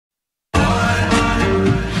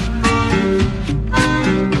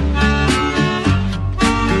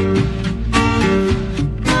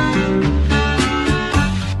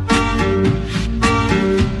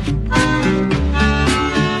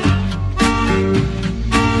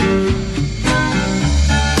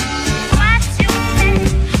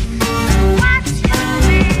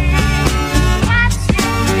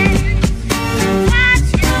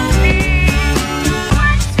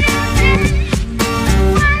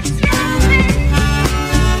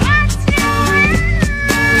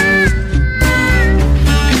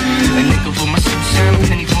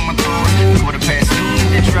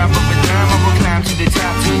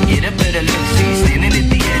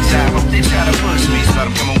push me.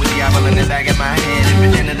 Start coming with the apple in the back of my head. And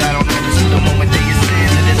pretend that I don't notice the moment they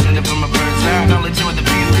ascend. And descended from a bird's eye, knowledge with the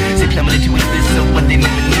view. They plummeted to abyss of what they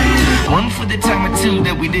never knew. One for the time or two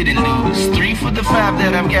that we didn't lose. 3 for the 5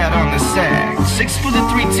 that I've got on the sack. 6 for the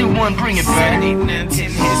 3, 2, 1, bring it back. 7, 8, 9,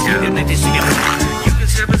 10, hits, you can let this shit. You can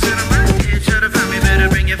step into the market, try to find me,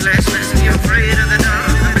 better bring your flashlights. You're afraid of the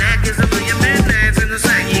dark. The black is a million midnights in the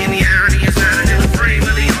psyche, and the irony inside a little frame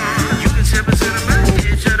of the arm. You can step into the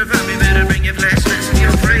market, try to find me, better bring your flashlights.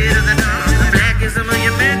 You're afraid of the dark. The black is a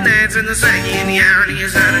million midnights in the psyche, and the irony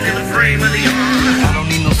inside a little frame of the arm. I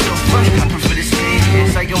don't need no sofa, I prefer the stage.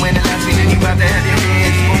 Psycho analyze me, then you about to have your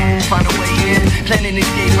hands. Boom, find a way in. Planning to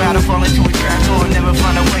escape out or fall into a trap or never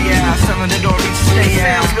find a way out. Selling the door, reach stay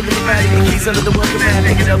out. With the body, the keys under the welcome mat.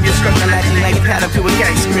 Pick it up, you're struck, lightning like a paddle to a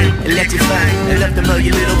ice cream. Electrifying, I left them know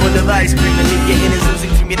your little bowl of ice cream. And leave your innards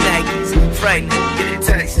losing from your Nikes. Frightening, get it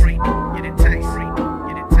taste. Get it taste.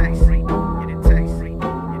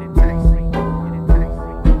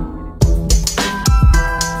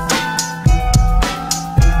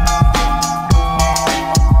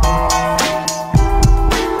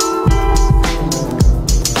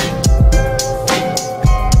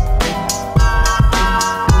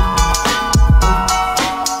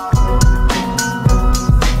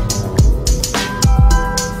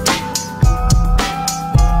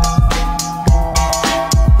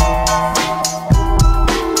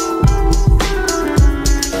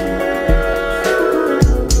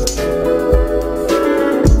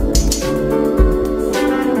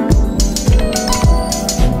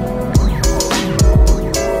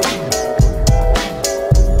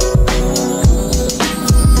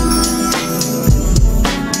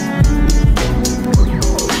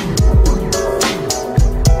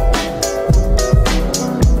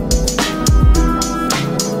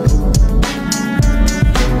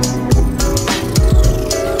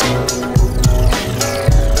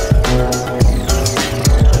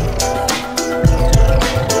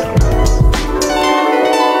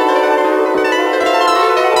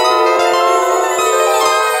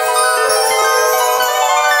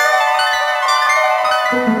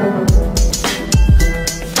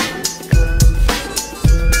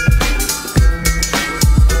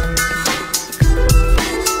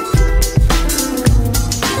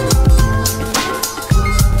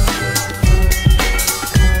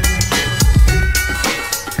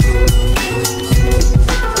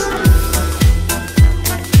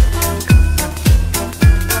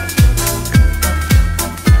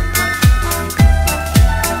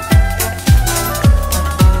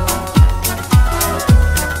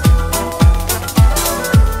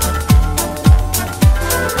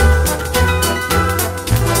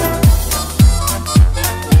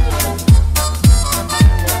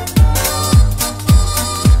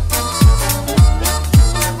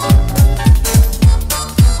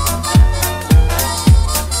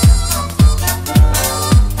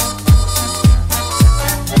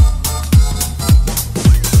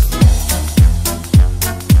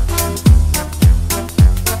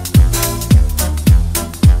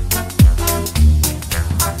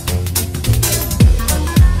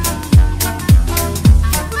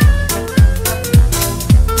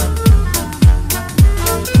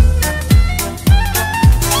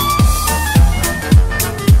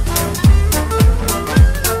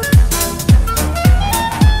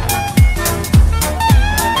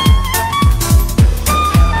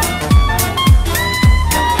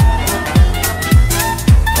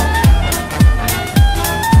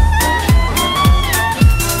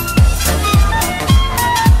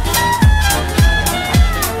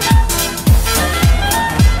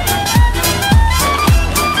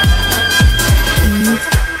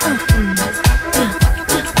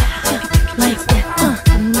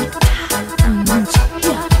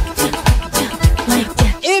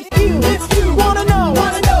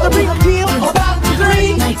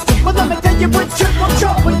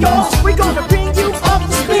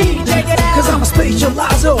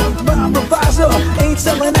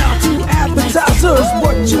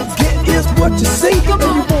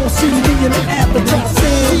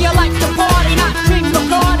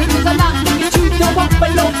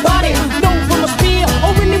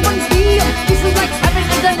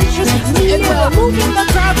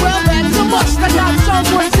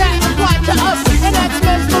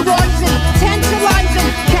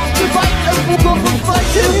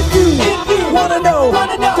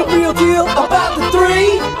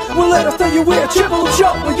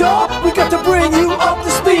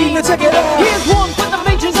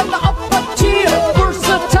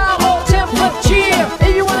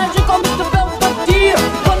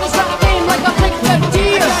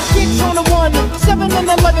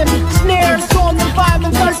 Snare,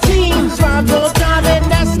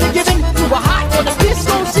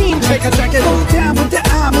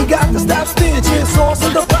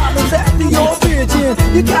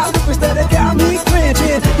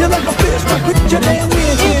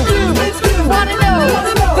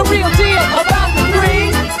 real deal about the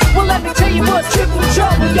green. Well, let me tell you what triple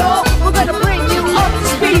trouble, y'all. We're gonna bring you up to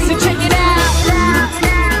speed, so check it out.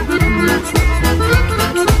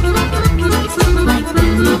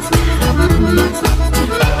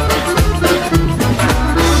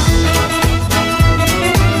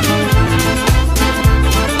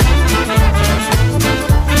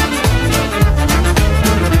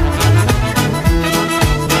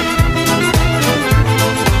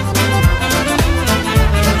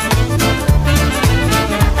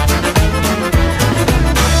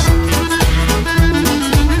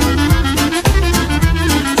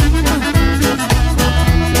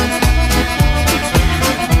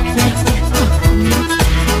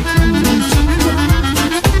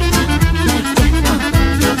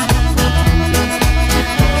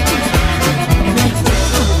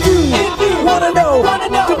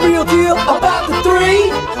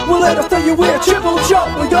 Let us tell you we're triple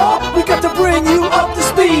trouble, y'all. We got to bring you up to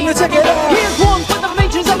speed. Now check it out. Here's one for the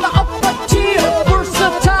majors of the upper tier.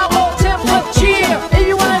 Versatile, all temperature. If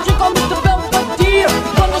you wanna drink on Mr. Belvedere,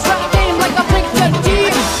 run this rap game like a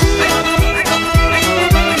brigadier.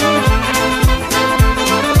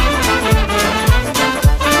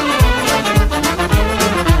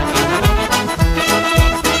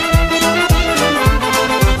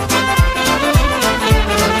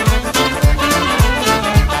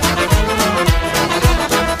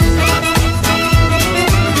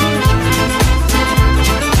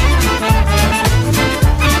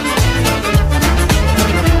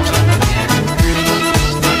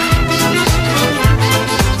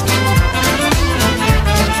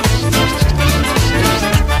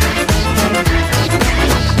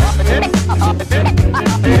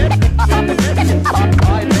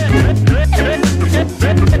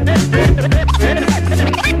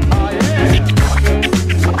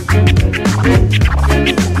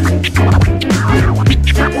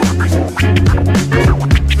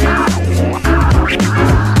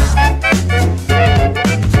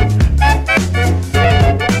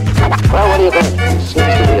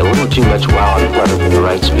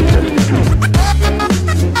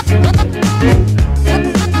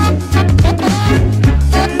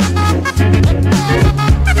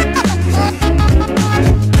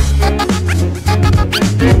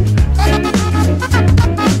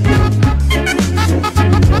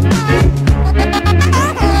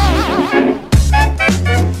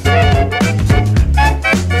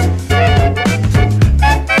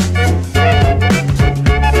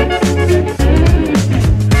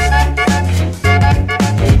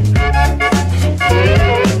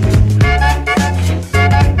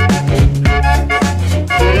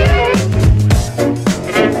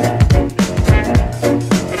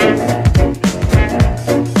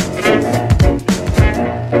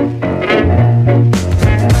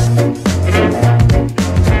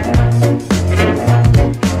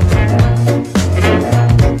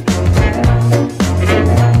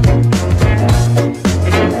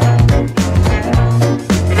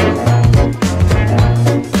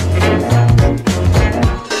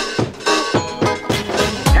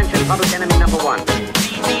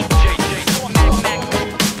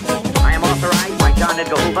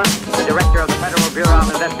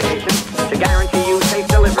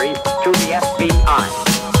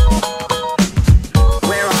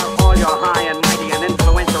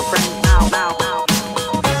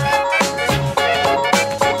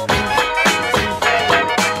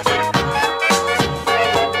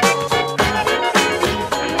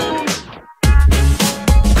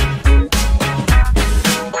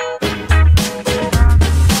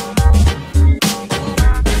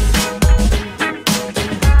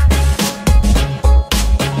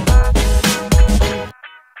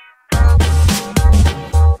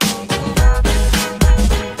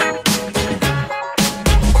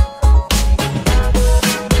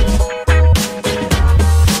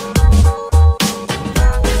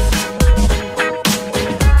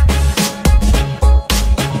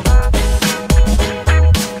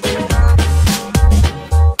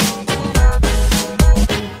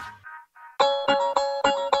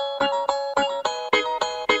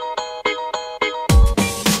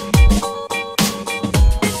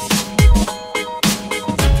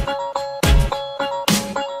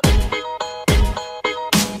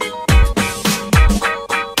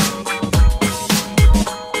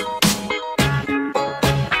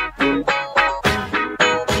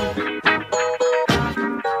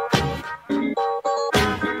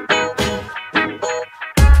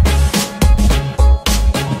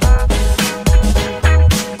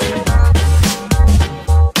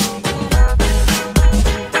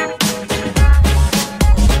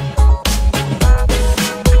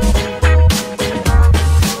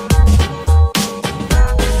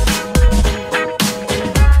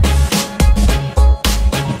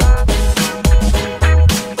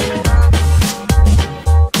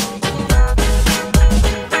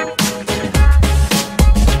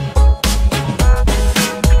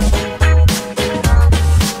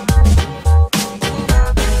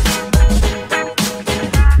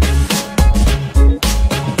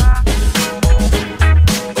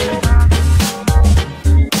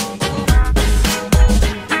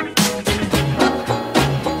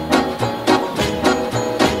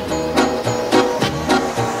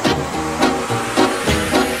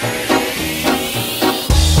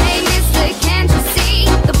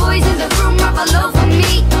 all over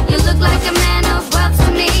me. You look like a man of wealth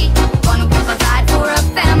to me. One who can provide for a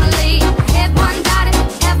family. I have one daughter,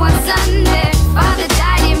 have one son. Their father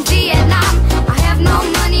died in Vietnam. I have no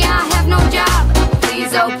money, I have no job.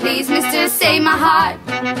 Please, oh please, mister, save my heart.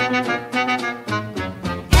 Had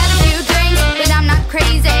a few drinks, but I'm not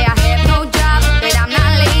crazy. I have no job, but I'm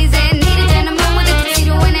not lazy. Need a gentleman with a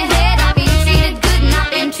tuxedo in a head. I've been treated good and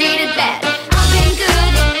I've been treated bad. I've been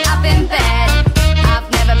good, I've been bad. I've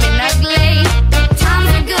never been ugly. Times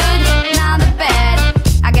are good, now they're bad.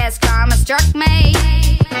 I guess karma struck me.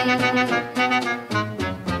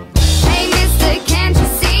 Hey mister, can't you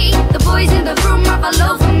see? The boys in the room are all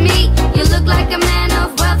over me. You look like a man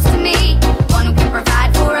of wealth to me. One who can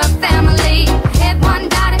provide for a family. I have one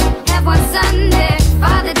daughter, have one son. Their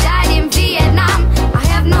father died in Vietnam. I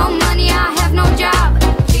have no money, I have no job.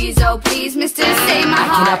 Please, oh please, mister, save my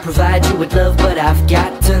heart. I cannot provide you with love, but I've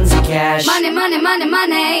got tons of cash. Money, money, money,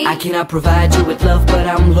 money. I cannot provide you with love, but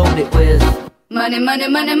I'm loaded with money, money,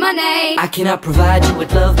 money, money. I cannot provide you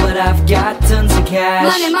with love, but I've got tons of cash.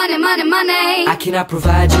 Money, money, money, money. I cannot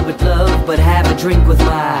provide you with love, but have a drink with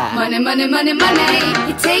my money, money, money, money.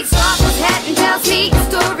 He takes off his hat and tells me a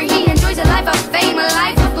story. He enjoys a life of fame, a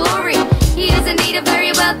life of glory. He is indeed a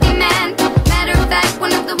very wealthy man. Matter of fact,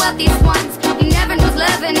 one of the wealthiest ones. He never knows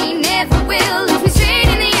love and he never will. Looks me straight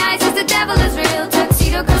in the eyes as the devil is real.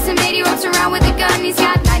 Tuxedo custom made, he walks around with a gun. He's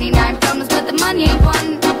got 99 problems, but the money ain't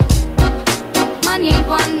one. Money ain't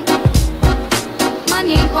one.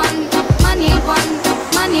 Money ain't one. Money ain't one.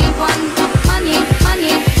 Money ain't one. Money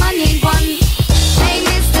ain't one. Hey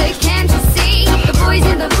mister, can't you see? The boys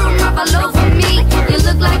in the room are all over me. You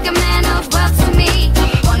look like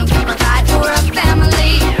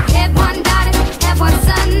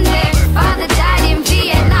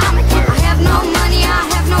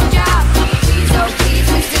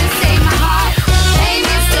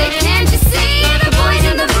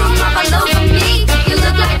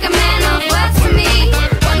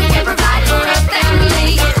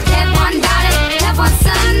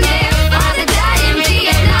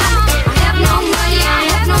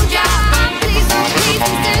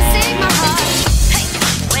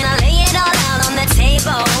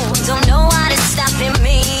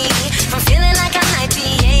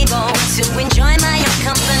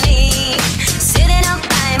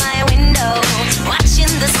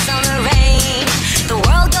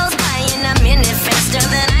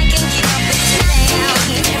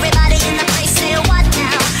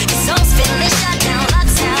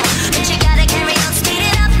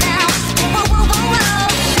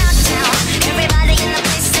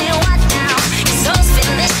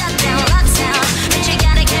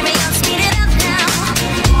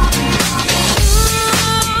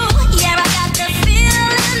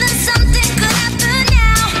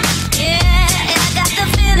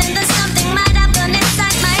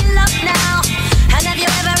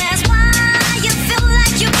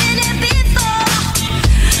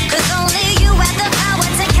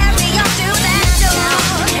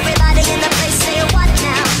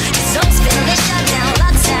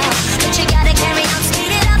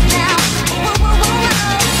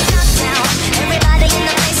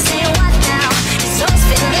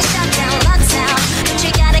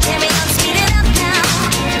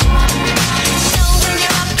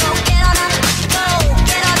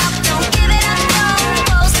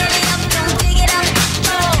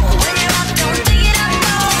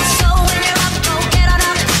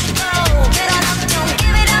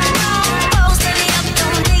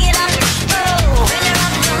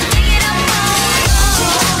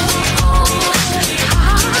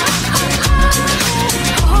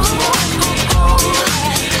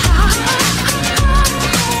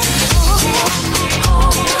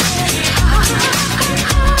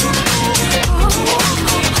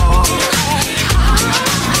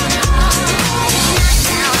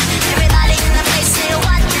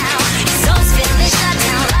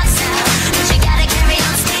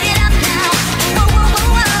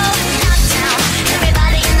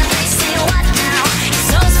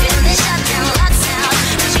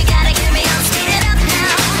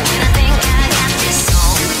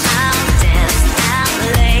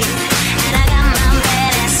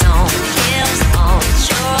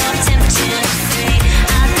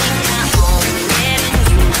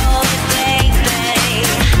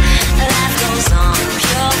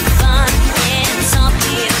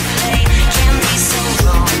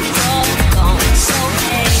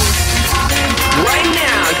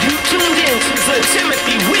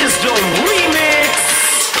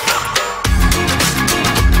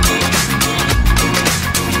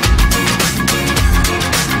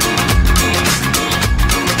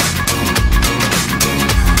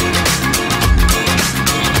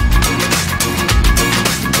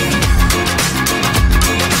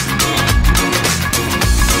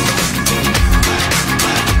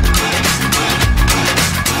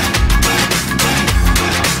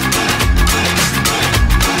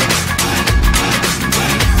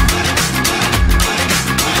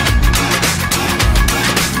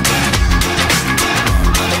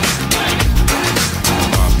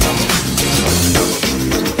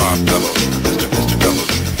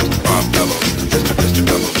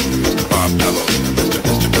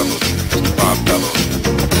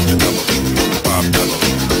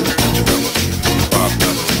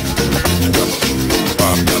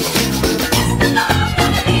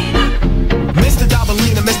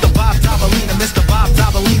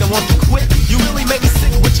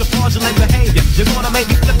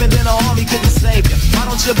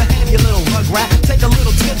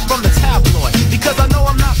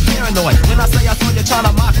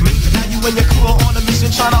your crew are on a mission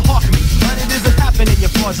trying to hawk me, but it isn't happening, you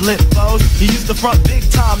fraudulent foes. You used to front big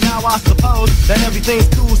time, now I suppose that everything's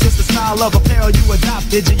cool since the style of apparel you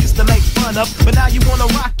adopted. You used to make fun of, but now you wanna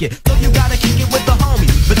rock it, so you gotta kick it with the homies.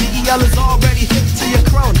 But DEL is already hip to your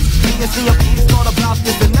cronies. Me and CMP's thought about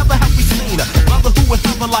this and never have we seen a brother who would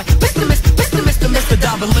have her like Mr.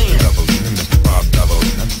 Dobalina. Mr. Bob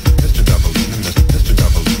Dobalina, Mr. Dobalina, Mr.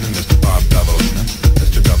 Dobalina, Mr. Bob Dobalina,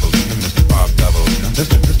 Mr. Dobalina, Mr. Bob Dobalina,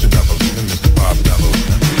 Mr. Dobalina, Mr. Bob Dobalina.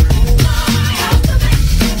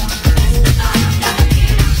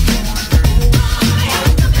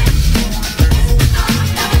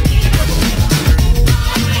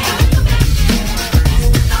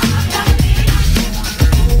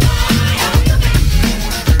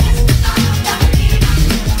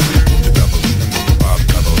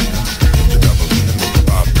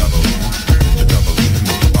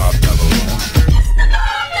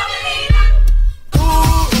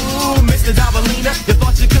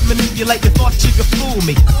 Like you thought you could fool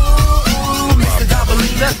me. Ooh, Mr.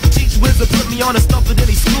 Dobalina, teach wizard put me on a stump and then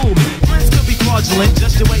he schooled me. Friends could be fraudulent,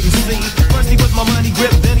 just you wait and see. First he was my money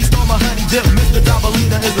grip, then he stole my honey dip. Mr.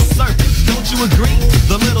 Dobalina is a serpent, don't you agree?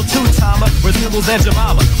 The little two-timer resembles Aunt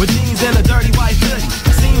Jemima with jeans and a dirty white hoodie.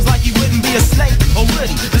 Seems like he wouldn't be a snake, or would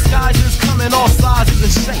he? Disguises come in all sizes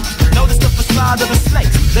and shapes. Notice the facade of the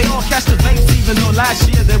snakes, they all catch the vapes. Even though last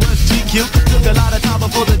year there was GQ, took a lot of time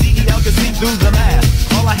before the DEL could see through the mask.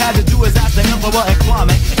 All I had to do is ask the Emperor and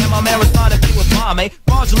Kwame, and my man responded with Mame.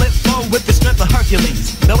 Fraudulent flow with the strength of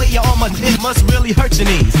Hercules. The way you're on my dick must really hurt your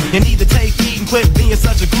knees. You need to take heat and quit being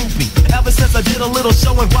such a groupie. Ever since I did a little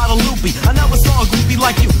show in Guadalupe, I never saw a groupie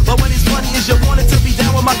like you. But what is funny is you wanted to be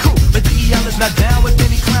down with my crew, but DEL is not down with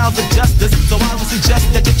any clowns of justice. So I would suggest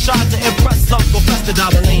that you try to impress Uncle Fester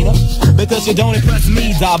Dobalina, because you don't impress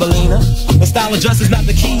me, Dobalina. The style of dress is not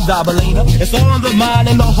the key, Dobalina. It's all in the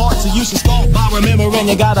mind and the heart, so you should start by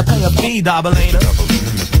remembering you gotta pay a fee, Dobalina.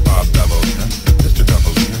 Mr. Bob Dobalina, Mr.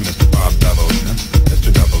 Dobalina, Mr. Bob Dobalina,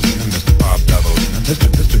 Mr. Dobalina, Mr. Bob Dobalina,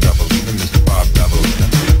 Mr. Dobalina, Mr. Bob Dobalina.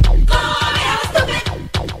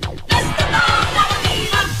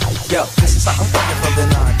 Yo, this is something coming from the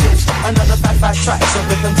non-dish. Another fat track, so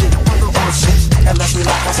rhythm did one of the shit. Unless we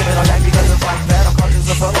like, I say it on that because it's like that. I'm conscious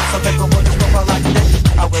of her, so take a word is what I like that.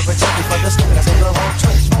 I wear a jacket for the skin, I say the whole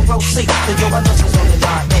church. Front row seat, then yo, I know she's on the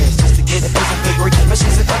line ends. Just to get a piece of degree, but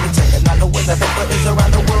she's an undertaker. Not know where the paper is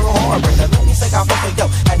around the world, heartbreaker. Let me take off for yo,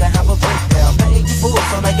 had to have a breakdown. Paying you fools,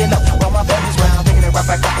 so making up while my baby's round. Taking it right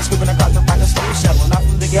back up and scooping across the find a school shovel. Not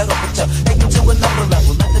from the yellow picture, taking to another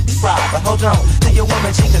level. Let it be fried, but hold on to your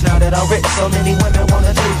woman cheek, cause now that I'm rich, so many women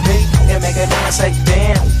wanna do me and make a man say,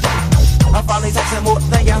 damn. I'm finally texting more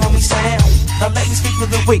than your homie Sam. Now let me speak for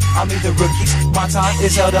the week, I mean the rookies. My time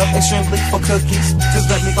is held up extremely for cookies. Just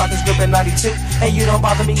let me clock this grip at 92. And you don't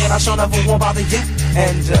bother me and I sure never won't bother you.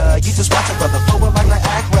 And you just watch a brother forward like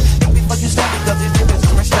Niagara. Think before you step because these niggas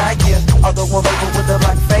is rich back here. Although one label with the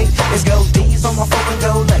black fade is gold D's on my phone and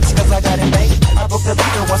gold legs, cause I got it made. I broke the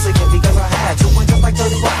leader once again because I had to. And just like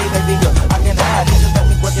 30 Rocky, baby, yo, I can hide. You just let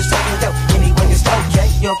me work this taking yo. Anyway, it's okay.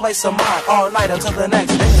 You'll play some mine all night until the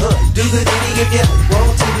next day. Do the ditty if you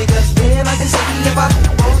want to, because then I can see if I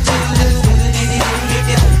want to. Just do the ditty if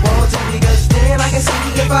you want to, because then I can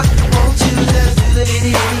see if I want to. Just do the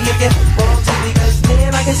ditty if you want to, because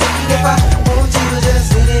then I can see if I want to.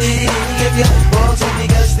 Just do the ditty if you want to,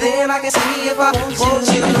 because then I can see if I want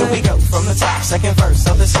to. Here we go from the top, second verse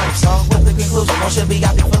of the same song with the conclusion. One should be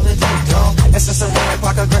out before the day gone. And since I'm wearing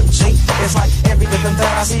like a grip cheek, it's like every rhythm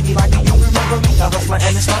that I see be like, do you remember me? A hustler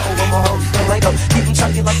and it's not over my hoes the later. Keeping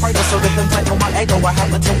chunky like Prater, so rhythm tight on my ego. I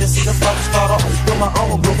have a tendency to flow, start off with my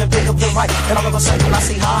own moving, pick up the right, and all of a sudden I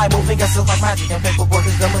see high moving, it's just like magic and paperwork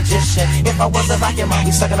is the magician. If I was a vacuum, I'd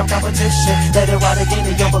be sucking up competition. Let it ride again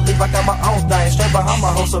and you'll believe I got my own thing. Straight behind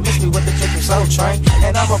my hoe, so miss me with the tricky soul train.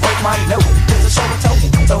 And I'ma break my note, just to show a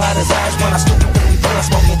token. So how does ash when I stupid with me blood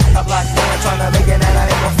smoking? A black man trying to make it and I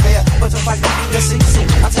ain't no fair. But just like me, the CC,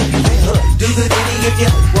 I take you there. Do the ditty if you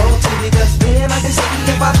want to, because then I can see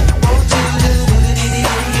if I want to. Just do the ditty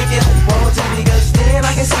if you want to, because then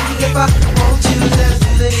I can see if I want to. Just do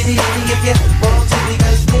the ditty if you want to,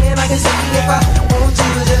 because then I can see if I want to.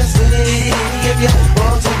 Just do the ditty if you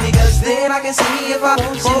want to, because then I can see if I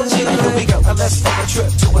want to. Here we go, let's take a trip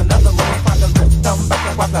to another land. Find a grip, thumb back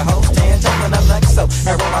and watch the hoes stand, jumping up like so.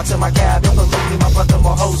 And roll out to my cabin, believe me, my brother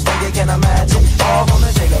more hoes than you can imagine. All on the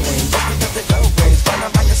Jigga wing, just because the gold braids burn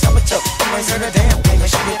up like a summer choke. You ain't heard a damn thing, and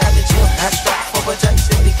shit it out the gym. Abstract for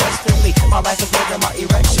projection, because to me, my life is more than my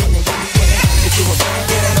erection. And you get it, if you a fan,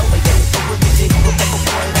 get it over, get it. You would be digging, we'll take a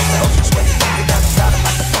boy, that's the ocean sweaty. You down the side of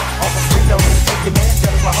like the front, all for free, no, take your man,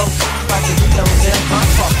 for hoes. About to do those in my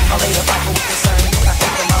fault. I laid a Bible with the same. I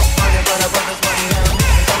think I'm out running, but I brothers running down.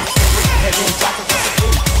 Don't say we had been talking for some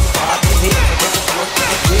food. I've been here, but this is work for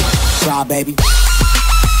the kid. Try, baby.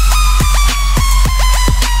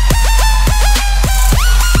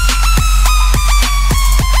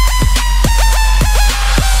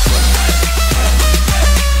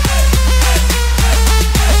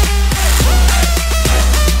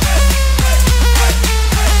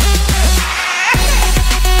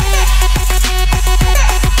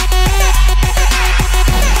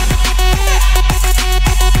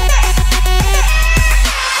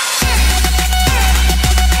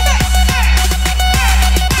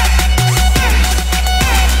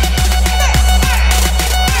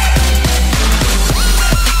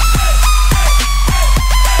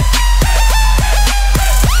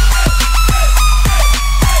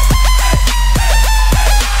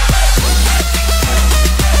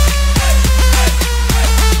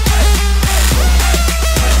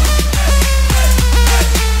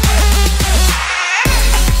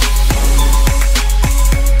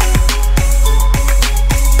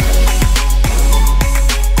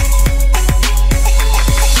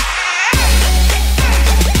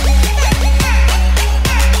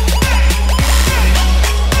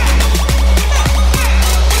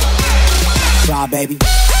 Baby.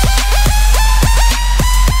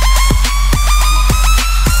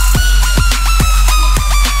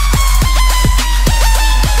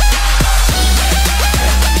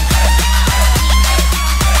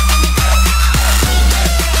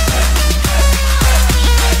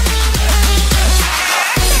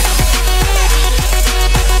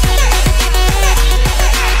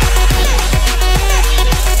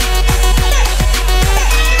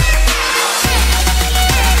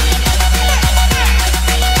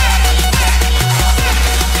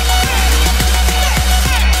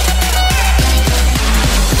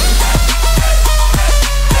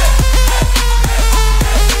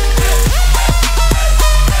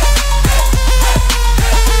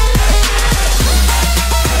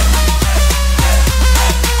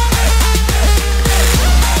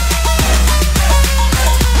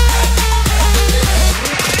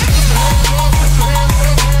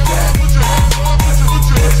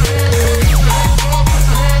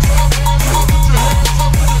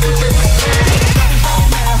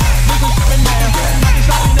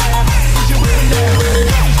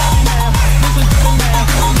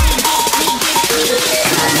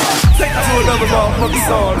 motherfucking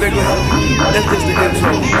song, nigga. That's just the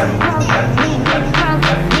intro.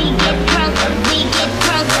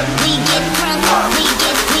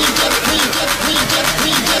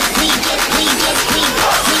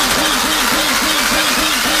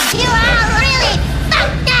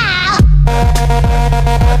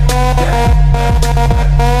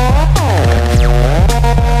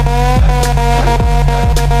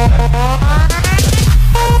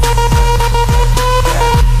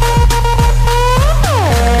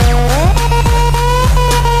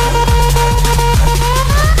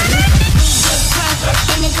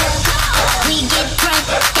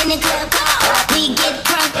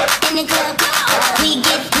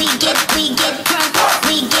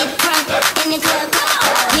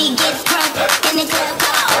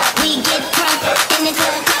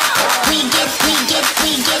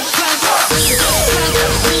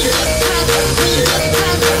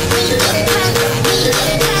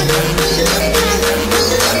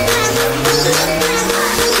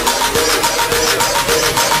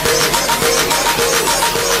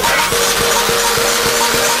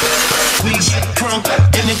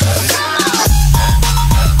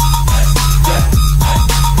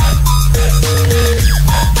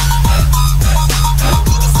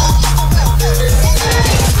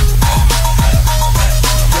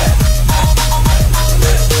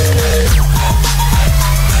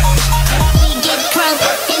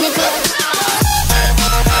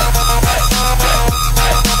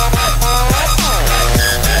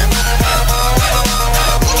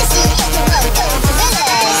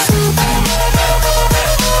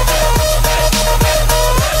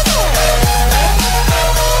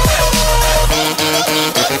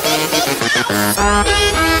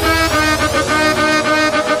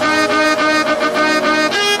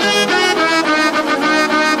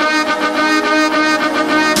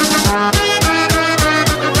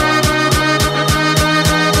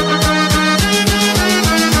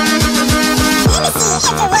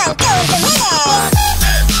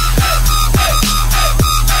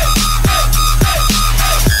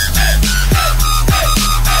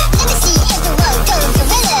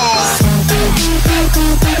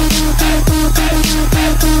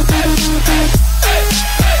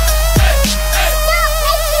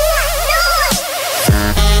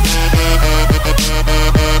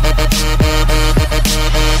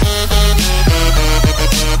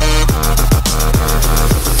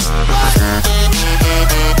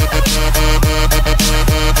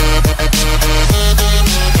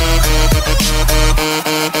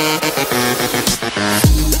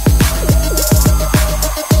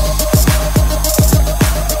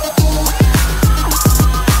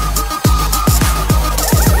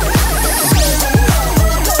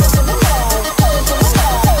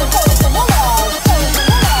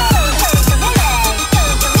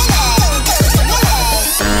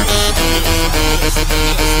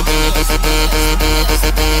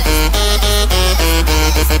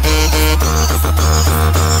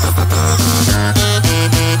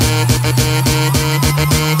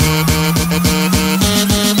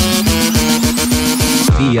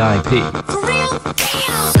 VIP. For real?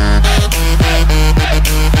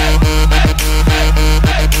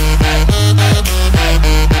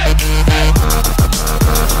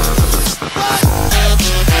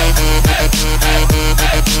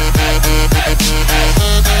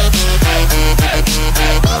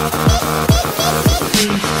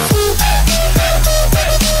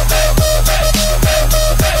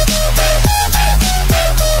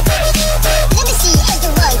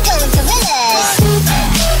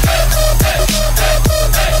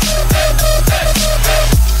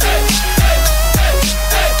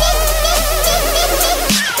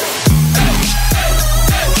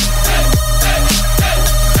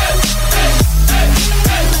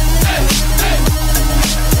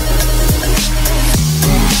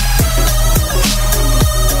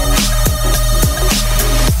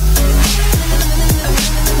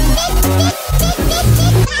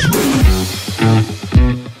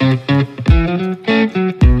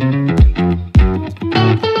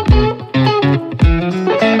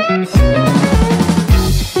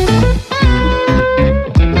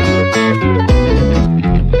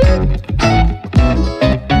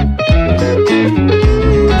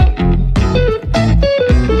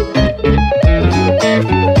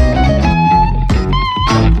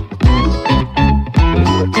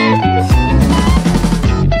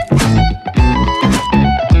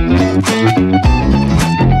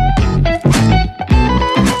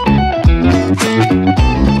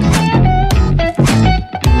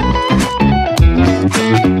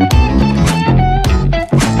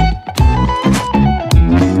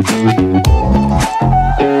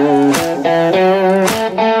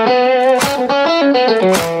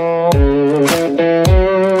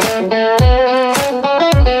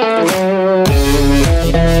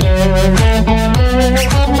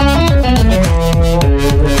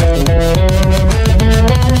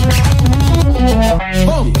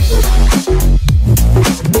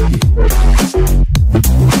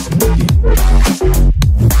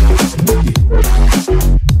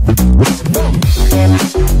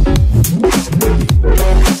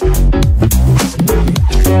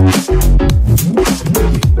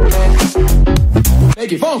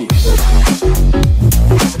 Make it funky.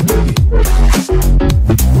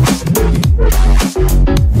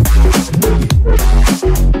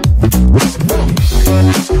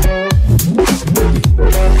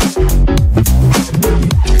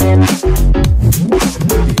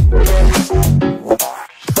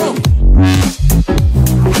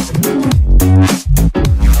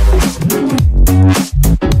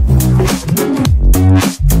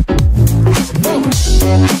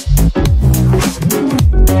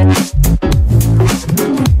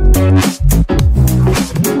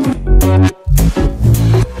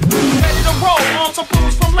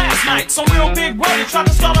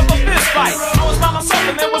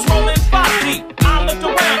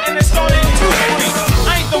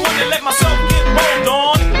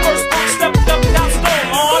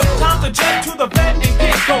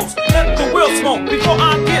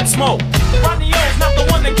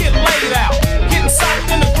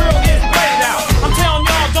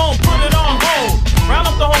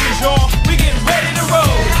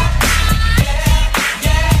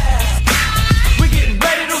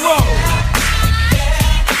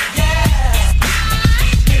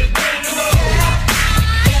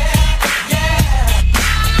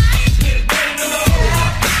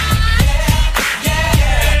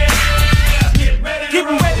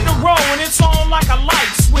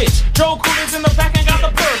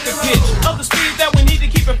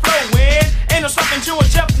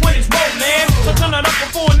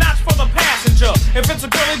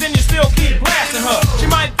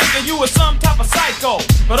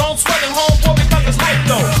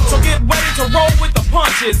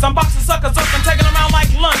 I'm boxing suckers up and taking them out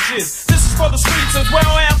like lunches. This is for the streets as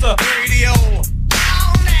well as the radio.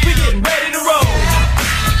 We getting ready to roll.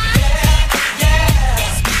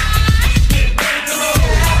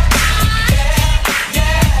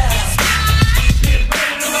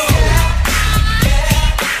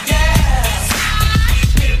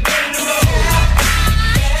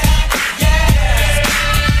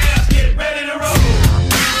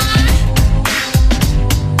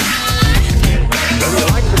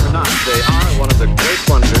 They are one of the great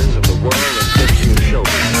wonders of the world of 15 show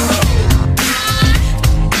business.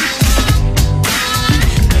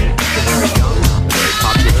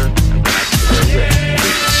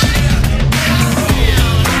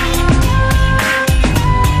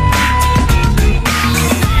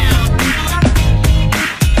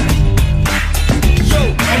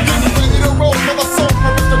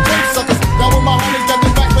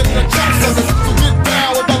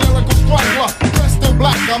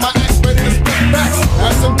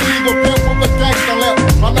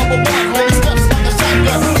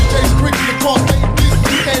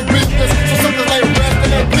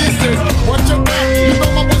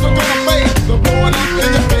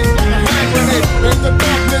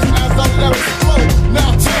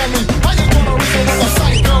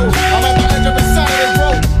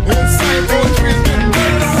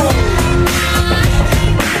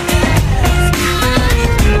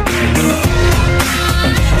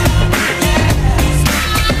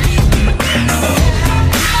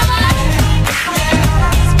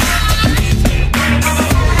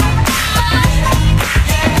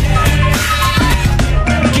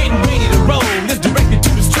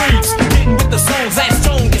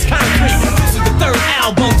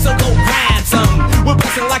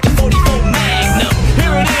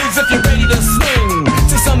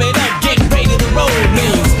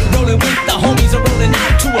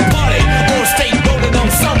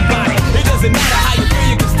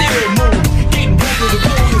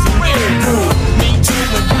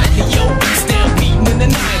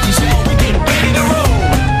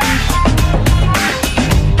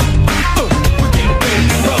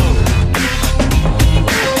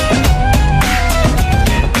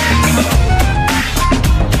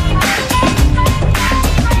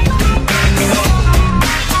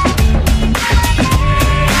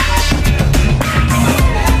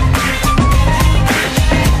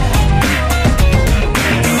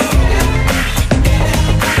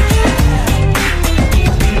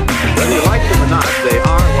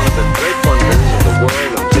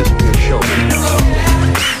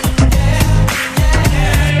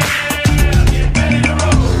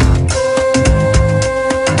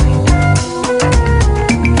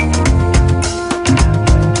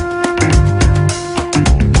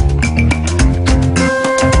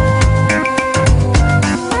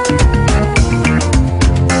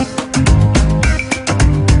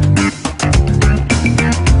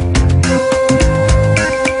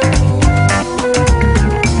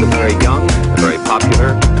 the very popular,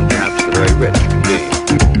 and perhaps the very rich. Do you?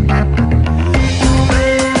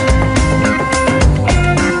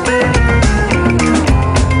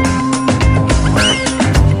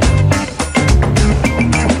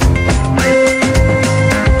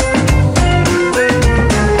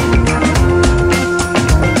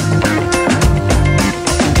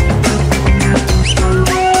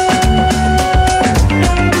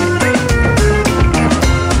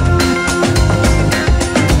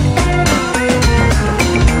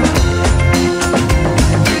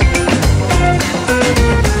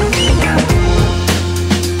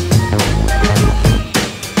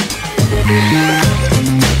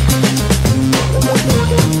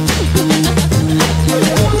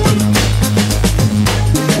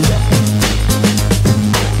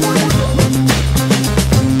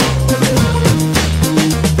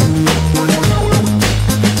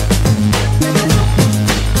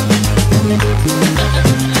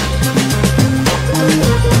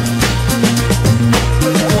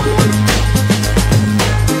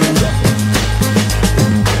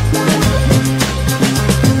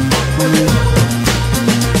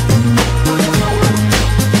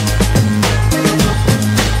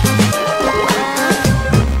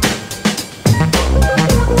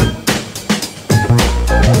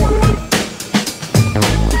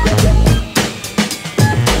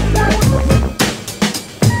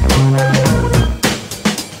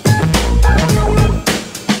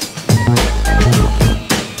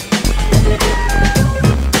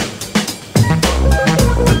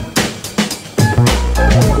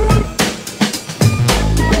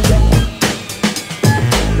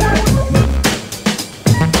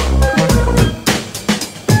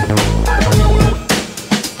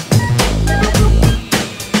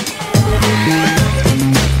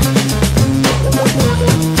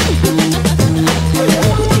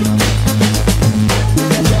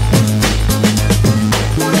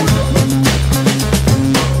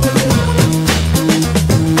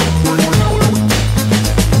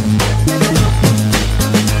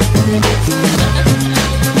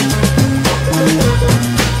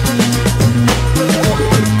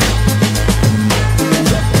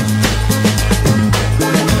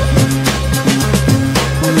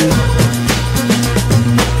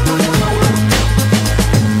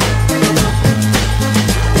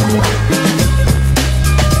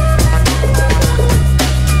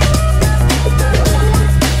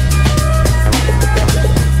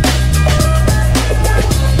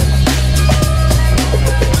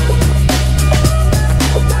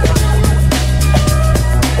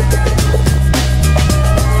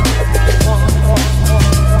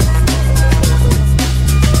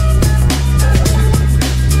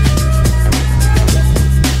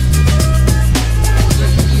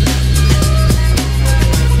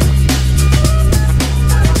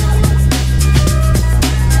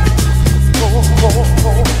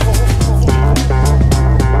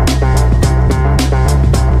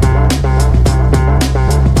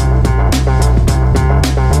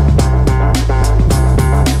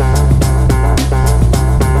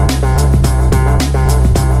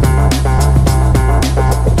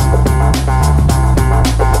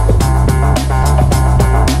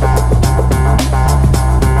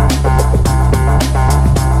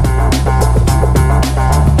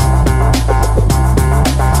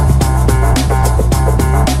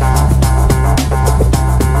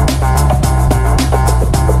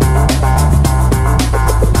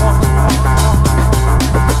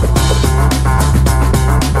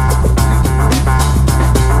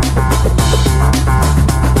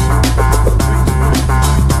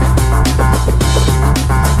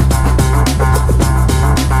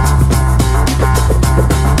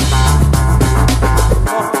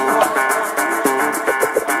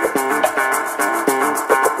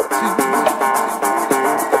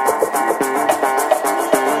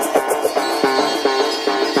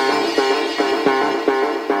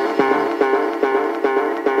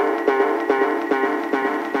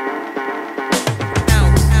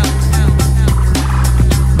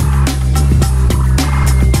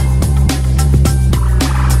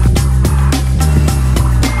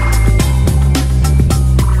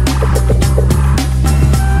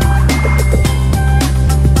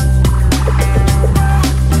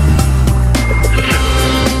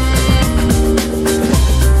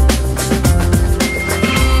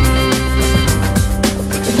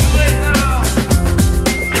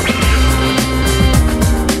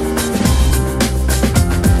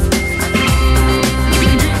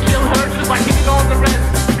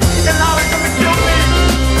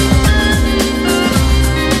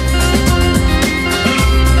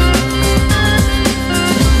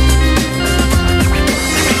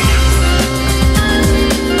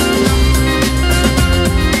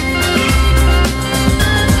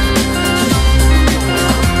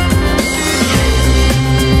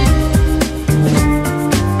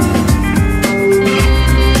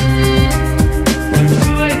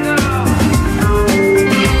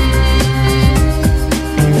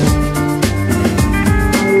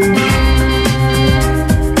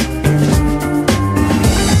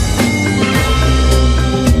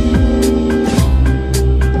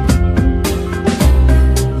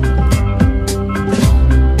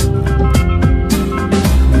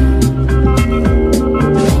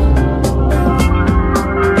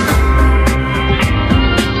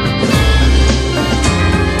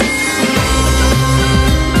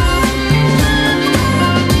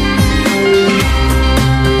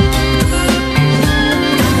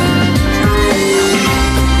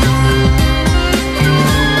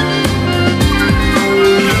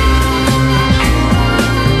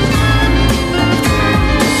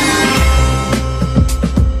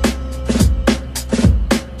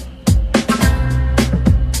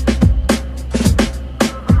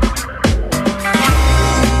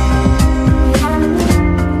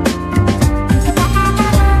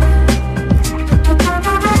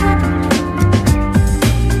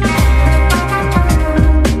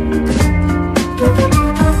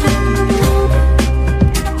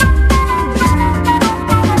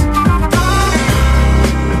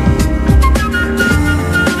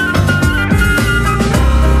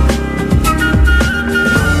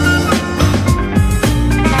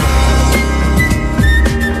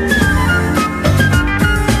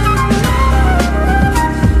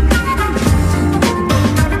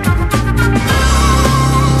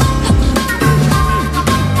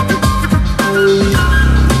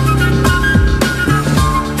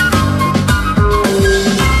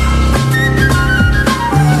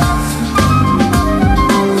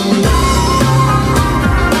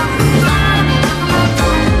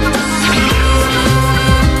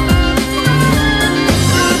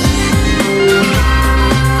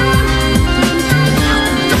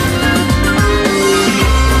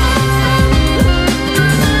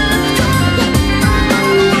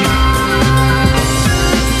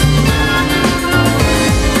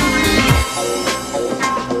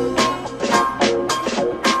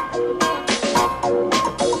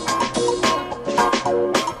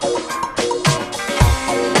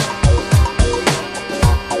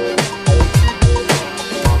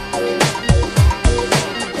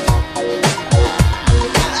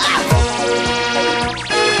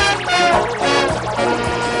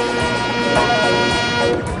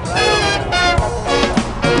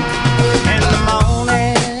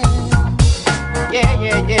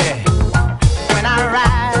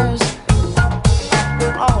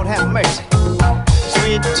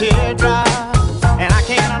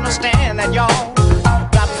 y'all.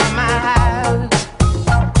 Got some eyes.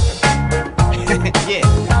 Yeah,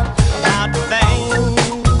 about the things.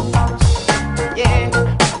 Yeah,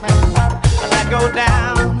 that go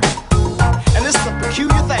down. And this is a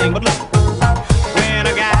peculiar thing, but look, when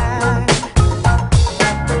a guy,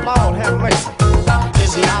 Lord have mercy,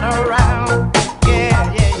 is not around.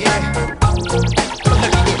 Yeah, yeah, yeah.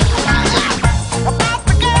 About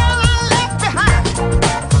the girl I left behind.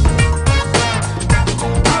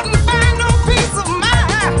 Couldn't find no peace of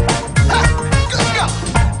mind. Good God.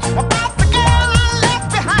 About the girl I left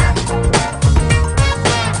behind.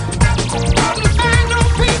 Couldn't find no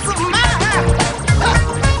peace of mind.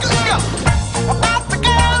 Good God. About the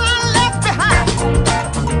girl I left behind.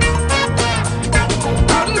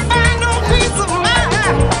 Couldn't find no peace of mind.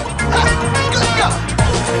 Good God.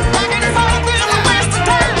 Back and forth in the west of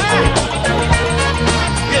town.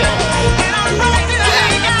 Yeah. And I'm right there. I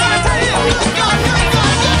ain't gotta tell you.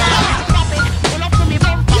 Pull up to me,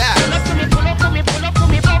 bump. Yeah. Pull up to me, pull up to me, pull up to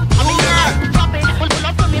me, bump. I mean, drop it. Pull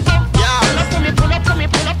up to me, bump. Yeah. Pull up to me, pull up to me,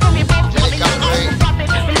 pull up to me, bump. I mean, drop it. Drop it.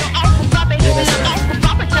 Drop it.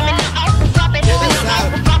 Drop it. Drop it. Drop it. Drop it. Drop it.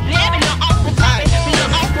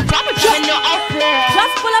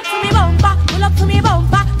 Just pull up to me bumper, pull up to me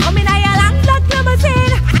bumper. Come in a your long black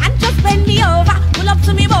limousine and just bend me over. Pull up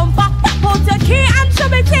to me bumper, pop out your key and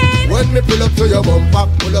shove it in. When me pull up to your bumper,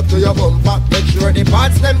 pull up to your bumper. Make sure the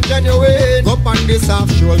parts them genuine. Up on this half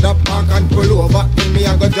shoulder, park and pull over. And me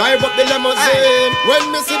I go drive up the limousine.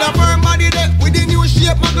 When me see the firm body there with the new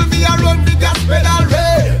shape, muggle me a run the gas pedal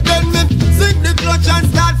ray. Then me sing the clutch and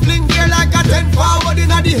start fling gear like a 10 forward in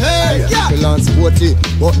the head. Yeah, me land sporty,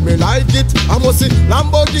 but me like it. I must see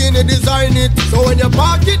Lamborghini design it. So when you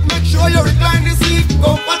park it, make sure you recline the seat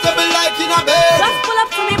comfortable like in a bed. Just pull up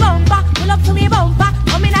to me bumper, pull up to me bumper.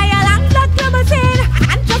 Come in a your long black limousine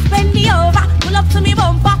and just bend me over. Pull up to me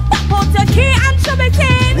bumper, pop out your key and shove it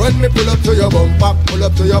in. When me pull up to your bumper, pull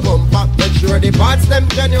up to your bumper. Make sure the parts them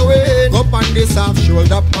genuine. Up on this half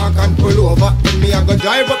shoulder, park and pull over. And me I go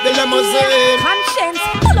drive up the limousine. Conscience,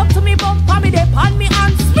 pull up to me bumper, me dey on me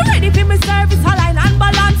hands. Me ready for me service, align and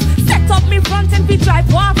balance. Set up me front and be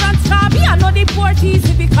drive war France car. Me I know the Ptates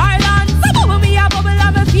if it Carland. So bubble me a bubble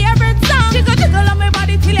of my favorite song. Jiggle jiggle on my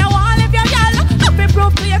body till you want live your girl. Happy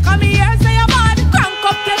proof to you come here say you're bad. Crank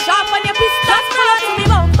up your sharp and your pistols. Pull up to me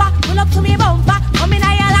bumper, pull up to me bumper. Come in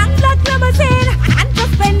a your long black limousine and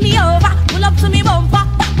just bend me over. Pull up to me bumper,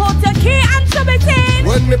 pop out your key and shove it in.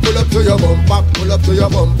 When me pull up to your bumper, pull up to your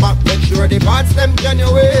bumper. Make sure the parts them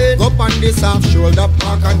genuine. Up on this half shoulder,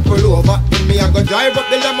 park and pull over. And me I go drive up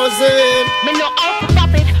the limousine. Me know how to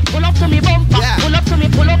drop it. Pull up to me bumper. Yeah. Pull up to me,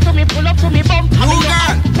 pull up to me, pull up to me bumper. I mean,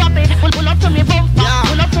 drop it. Pull up to me bumper. Yeah.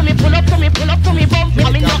 Pull up to me, pull up to me, pull up to me bumper.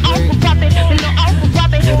 I mean, know how to drop it. Me know how to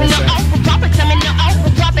drop it. Me know how to drop it. Me know how to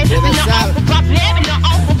drop it. Me know how to drop it. Me know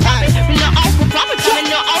how to drop it. Me know how to drop it. Me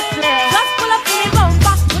know how to. Just pull up to me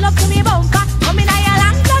bumper, pull up to me bumper. Come in a your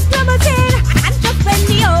long black limousine and just bend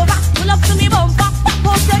me over. Pull up to me bumper, pop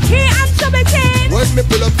out your key and shove it in. When me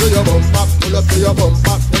pull up to your bumper, pull up to your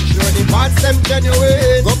bumper. Make sure the parts them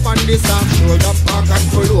genuine. Up on this half shoulder, park and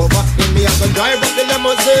pull over. Then me I go drive up the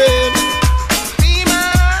limousine.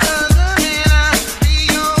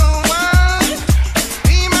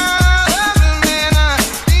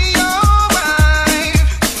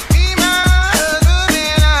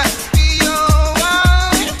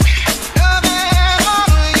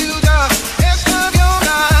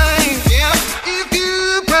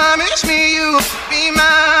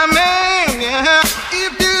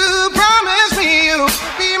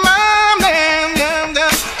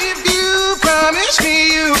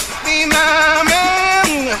 Be my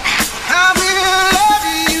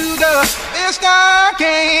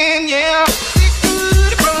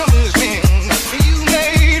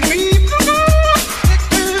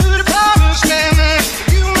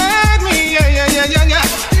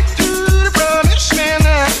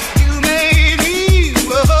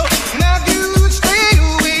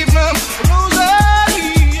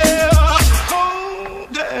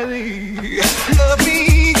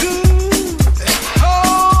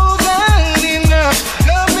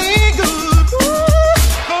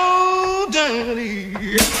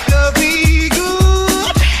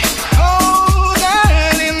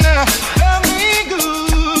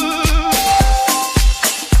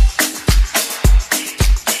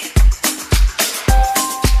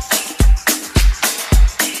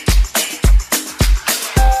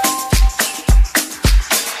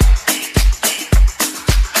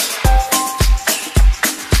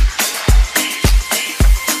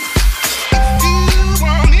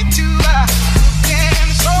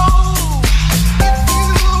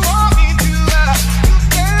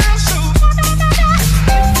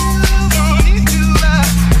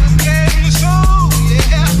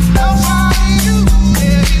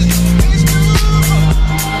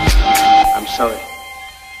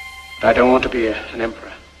I don't want to be an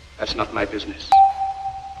emperor. That's not my business.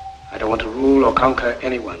 I don't want to rule or conquer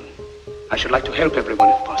anyone. I should like to help everyone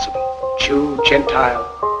if possible. Jew, Gentile,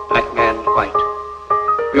 black man, white.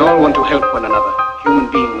 We all want to help one another.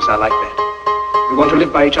 Human beings are like that. We want to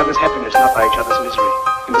live by each other's happiness, not by each other's misery.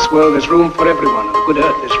 In this world there's room for everyone, and the good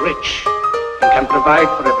earth is rich and can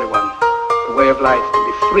provide for everyone. The way of life can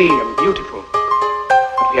be free and beautiful,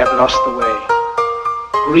 but we have lost the way.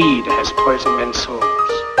 Greed has poisoned men's souls,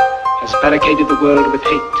 has barricaded the world with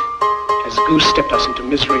hate, has goose-stepped us into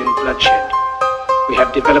misery and bloodshed. We have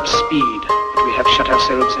developed speed, but we have shut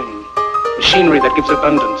ourselves in. Machinery that gives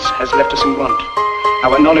abundance has left us in want.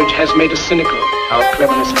 Our knowledge has made us cynical, our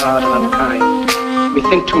cleverness hard and unkind. We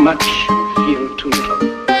think too much and feel too little.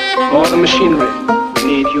 More than machinery,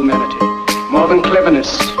 we need humanity. More than cleverness,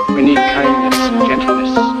 we need kindness and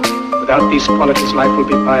gentleness. Without these qualities, life will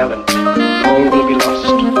be violent, and all will be lost.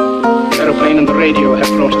 The aeroplane and the radio have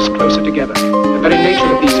brought us closer together. The very nature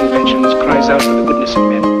of these inventions cries out for the goodness of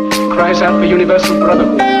men, cries out for universal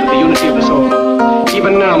brotherhood, for the unity of us all.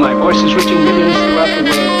 Even now, my voice is reaching millions throughout the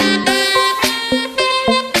world.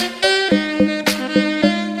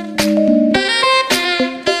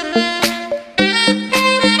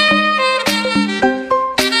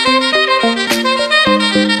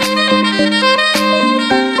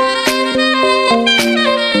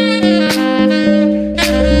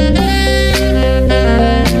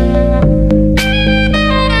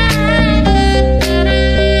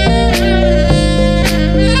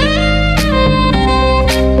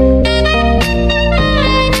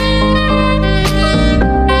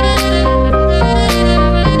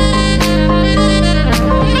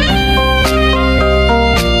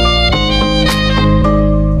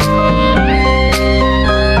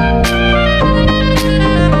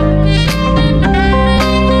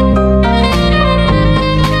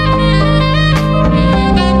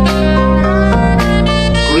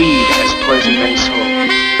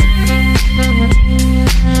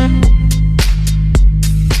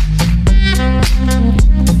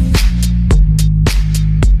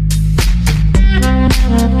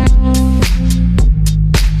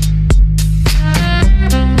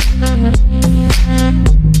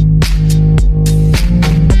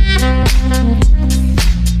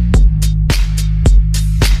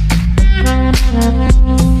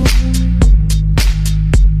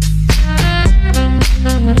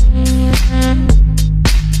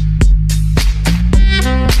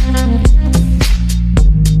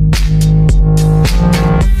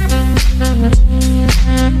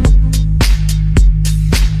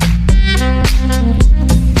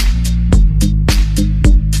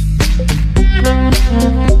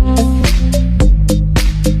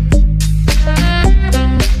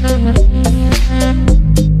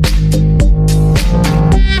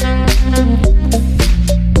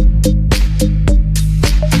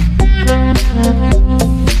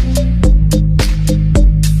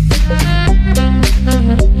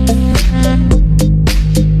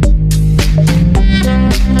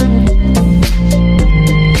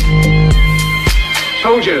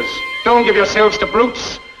 Don't give yourselves to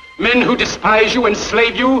brutes, men who despise you,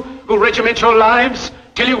 enslave you, who regiment your lives,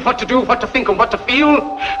 tell you what to do, what to think, and what to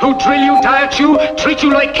feel, who drill you, diet you, treat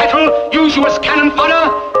you like cattle, use you as cannon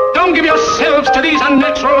fodder. Don't give yourselves to these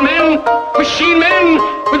unnatural men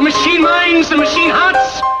with machine minds and machine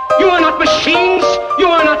hearts. You are not machines, you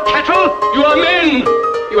are not cattle, you are men.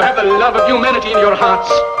 You have the love of humanity in your hearts.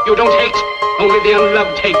 You don't hate, only the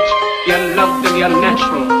unloved hate, the unloved and the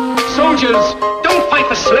unnatural. Soldiers, don't fight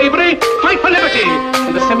for slavery, fight for liberty.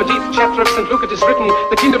 In the 17th chapter of St. Luke it is written,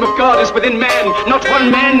 the kingdom of God is within man, not one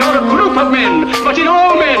man nor a group of men, but in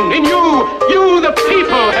all men, in you. You, the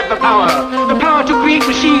people, have the power to create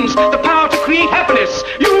machines, the power to create happiness.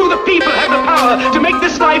 You, the people, have the power to make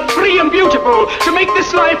this life free and beautiful, to make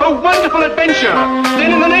this life a wonderful adventure.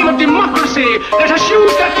 Then in the name of democracy, let us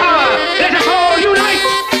use that power. Let us all unite.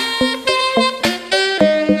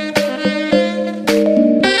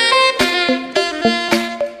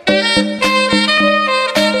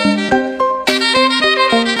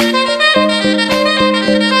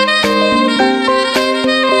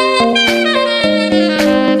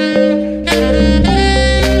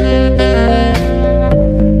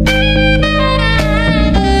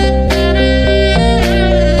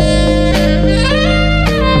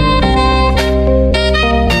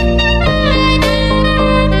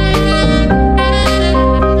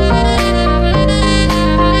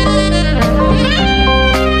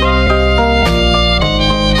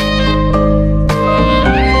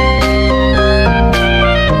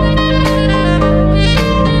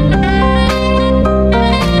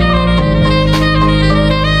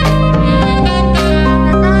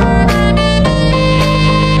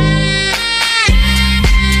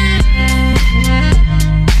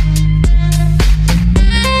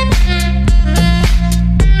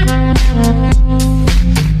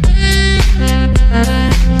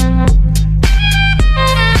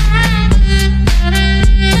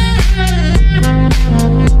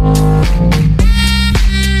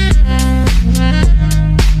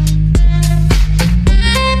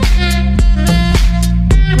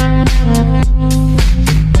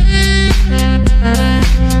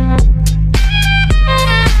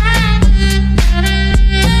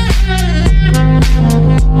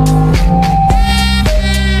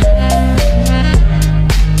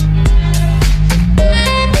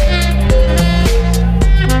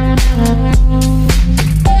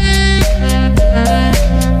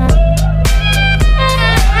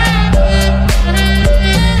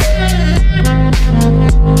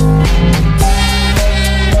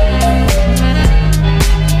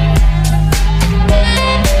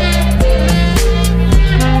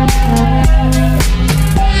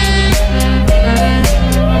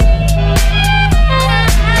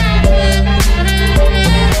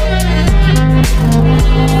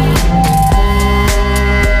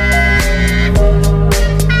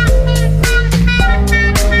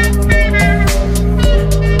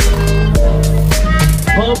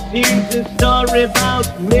 a story about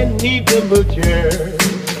Minnie the Butcher.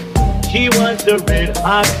 She was a red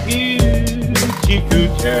hot coochie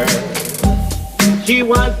coocher. She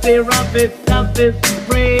was the roughest, toughest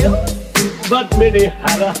frail, but Minnie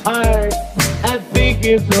had a heart as big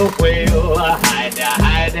as a whale. Hide,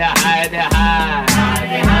 hide, hide, hide, hide,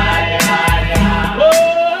 hide, hide. Oh!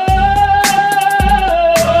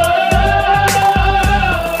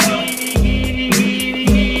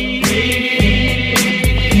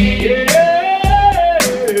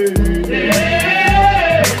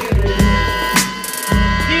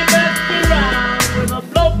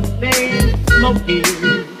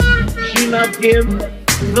 She loved him,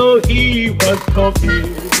 though he was cocky.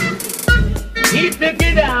 He took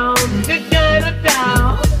her down to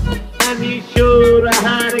Chinatown, and he showed her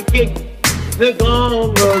how to kick the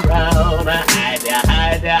gong around. Hide,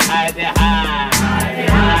 hide, hide, hide, hide,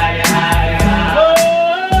 hide, hide. Oh!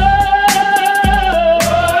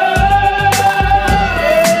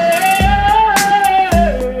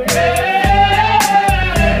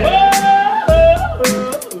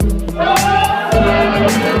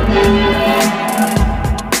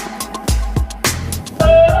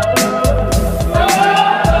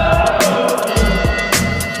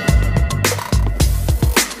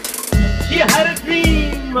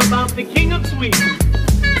 The king of sweets.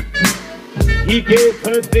 He gave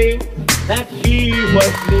her things that she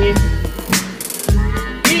was needing.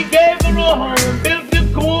 He gave her a home built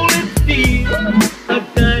of coal and steel, a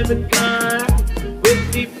diamond car with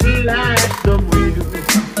the platinum wheels.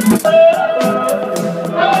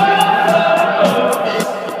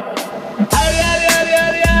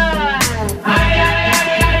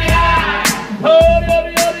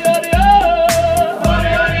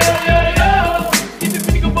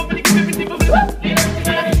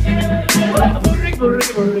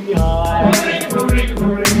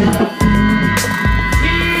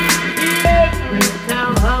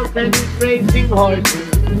 And he's racing horses.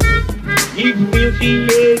 Each meal she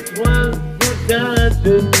ate was a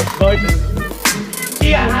dozen horses. She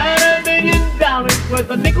had $1 million worth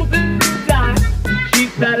of nickels and dimes. She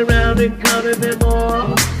sat around and counted them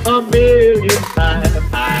all 1,000,000 times.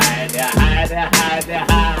 Hide, hide, hide, hide,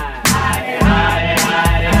 hide, hide,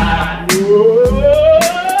 hide, hide. Whoa.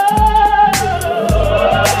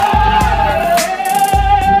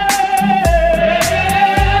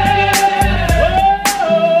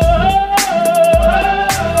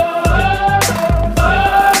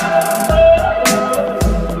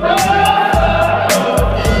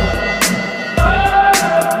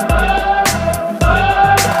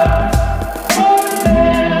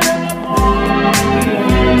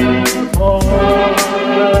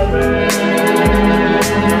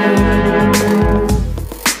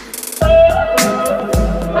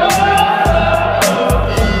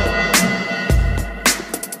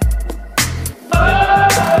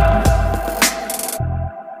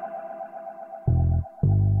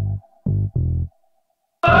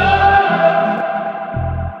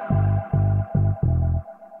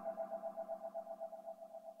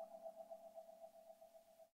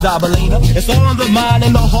 Dobalina. It's on the mind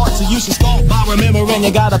and the heart, so you should start by remembering you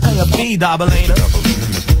gotta pay a fee, Dobalina.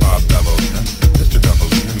 Mr. Bob Dobalina, Mr.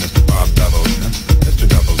 Dobalina, Mr. Bob Dobalina, Mr.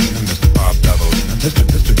 Dobalina, Mr. Bob Dobalina,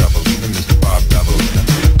 Mr. Dobalina, Mr. Bob Dobalina.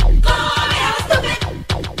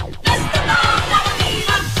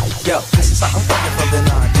 Yo, this is something funny from the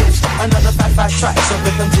 90s. Another fat track, so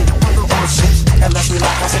rhythm deep on the ocean. And let's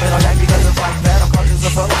relax, I sit on that because it's like that. I'm conscious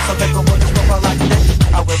of hope, so make a word is go like that.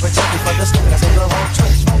 I wear a jacket for the skin, that's on the whole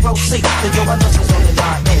trench. Front row seat, then yo, I know she's on the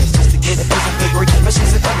 9 ends. Just to get a piece of degree, but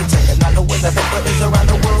she's an undertaker. Not the way that paper is around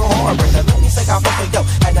the world heartbreaker. Let me say I fuck with yo,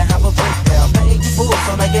 had to have a breakdown. Pay you fools,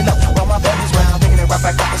 so they get up while my baby's round. Taking it right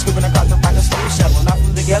back up and scooping across the like a smooth shovel. Not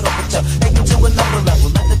from the ghetto, but yo, take me to another level.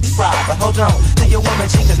 Let it be fried, but hold on to your woman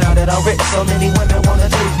cheek, cause now that I'm rich, so many women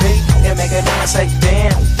wanna do me. And make a man say,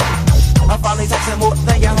 damn, I'm finally texting more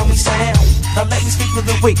than your homie Sam. Now let me speak for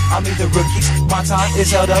the week, I mean the rookies. My time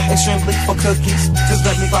is held up extremely for cookies. Just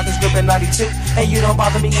let me rock this grip in 92. And you don't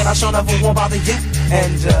bother me and I sure never won't bother you.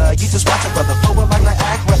 And you just watch a brother forward like the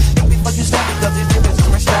Acra. Think before you snap because these niggas is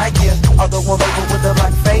rich back here. Although one label with the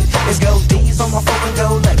black fate is gold D's on my phone and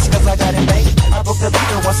gold legs. Cause I got it made. I booked the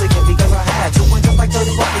leader once again because I had to. And just like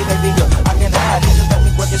 30 Rocky, baby girl, I can hide. You just let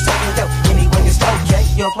me work your second go. Anyway, it's okay.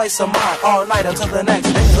 You'll play some mine all night until the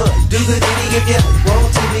next day. Do the ditty if you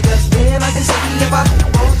want to, because then I can see if I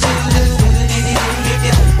want to. Do the ditty if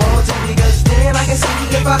you want to, because then I can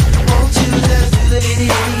see if I want to. Just do the ditty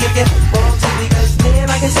if you want to, because then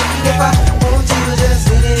I can see if I want to. Just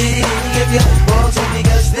do the ditty if you want to,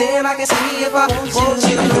 because then I can see if I want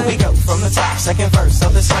to. we go from the top, second verse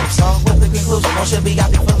of this rap song with the conclusion. One should be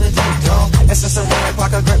happy for the ding dong. And since a rap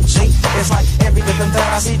like a grape G, it's like every victim that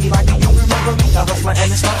I see be like, do you remember me? I hustler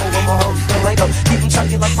and it's not over my hoes and Lego. Keep them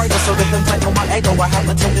chunky like Prado so that them take on my ego. I have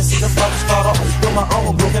a tendency to flow, start off with my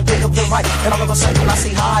own groove and pick up the mic. And all of a sudden I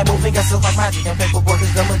see high moving, guess it's like magic and paperwork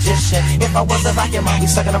is the magician. If I was a vacuum, I'd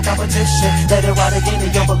be sucking up competition. Let it ride again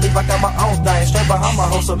and you'll believe I got my own thing. Straight behind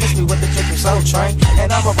my hole, so miss me with the chicken soul train.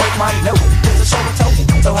 And I'ma break my note, it's a show of token.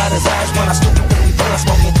 So how does ash when I scoop it with me blood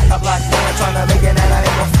smoking? A black man trying to make it and I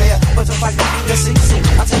ain't no fair. But just like the CC,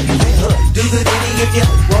 I take you in hood. Do the ditty if you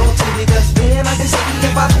want to, because then I can see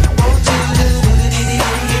if I want to. Just do the ditty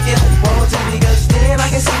if you want to, because then I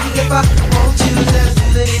can see if I want to. Just do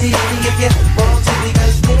the ditty if you want to,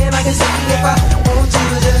 because then I can see if I want to.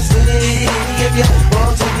 Just do the ditty if you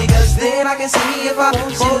want to, because then I can see if I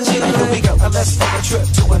want to. Here we go, and let's take a trip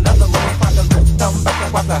to another land. Find a grip, thumb back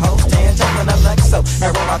and wipe the hose. Tan, jumping up like so. And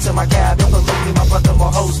roll out to my cabin, believe me, my brother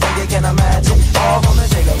more hoes than you can imagine. All on the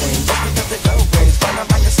jiggle wing, just because the dough brings. Find out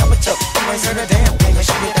like a summer choke. You ain't heard a damn thing, and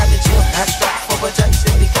shit at the gym. Abstract for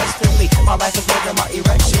projection, because to me, my life is more than my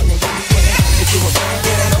erection. And give me kidding, if you a fan,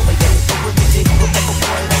 get it over yet. It would be digging with a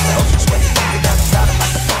boy, that's the ocean sweat. You down the side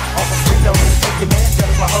like the front, off a free nose. If your man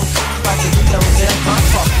does my host, like the Rios, then I'm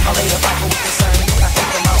fuck. I lay a rifle with the sun. I hit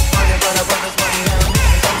them out, running, running, running, running down.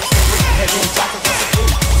 And then Tchaikovsky, so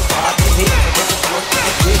I can hit, and then it's work for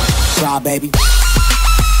the dick. Try, baby.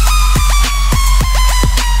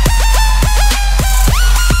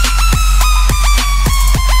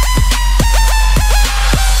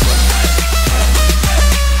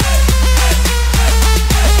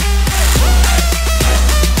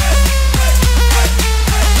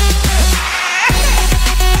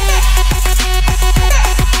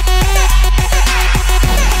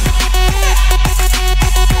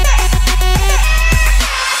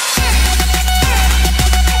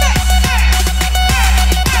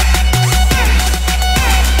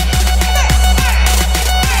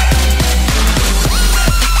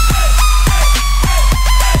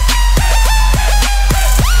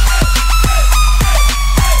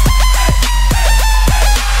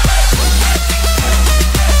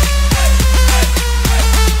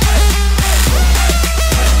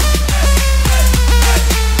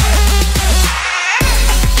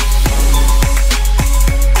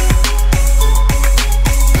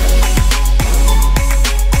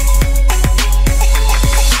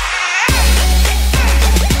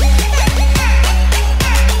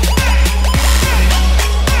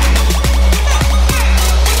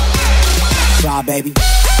 Baby.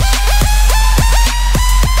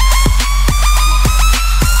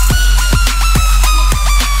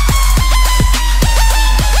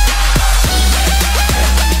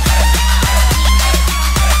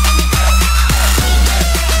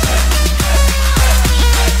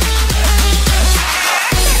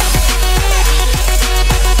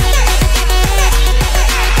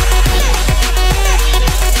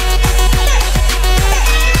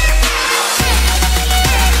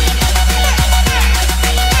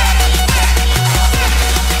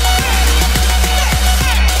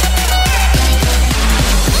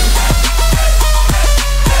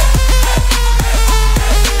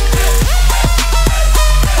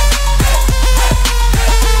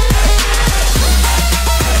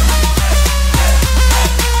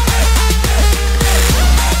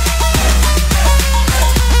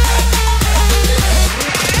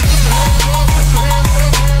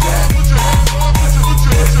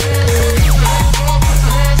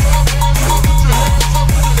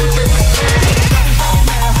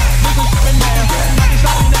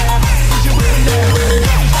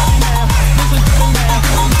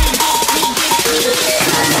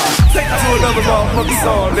 Motherfucking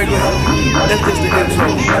song, nigga. That's just the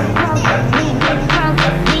intro.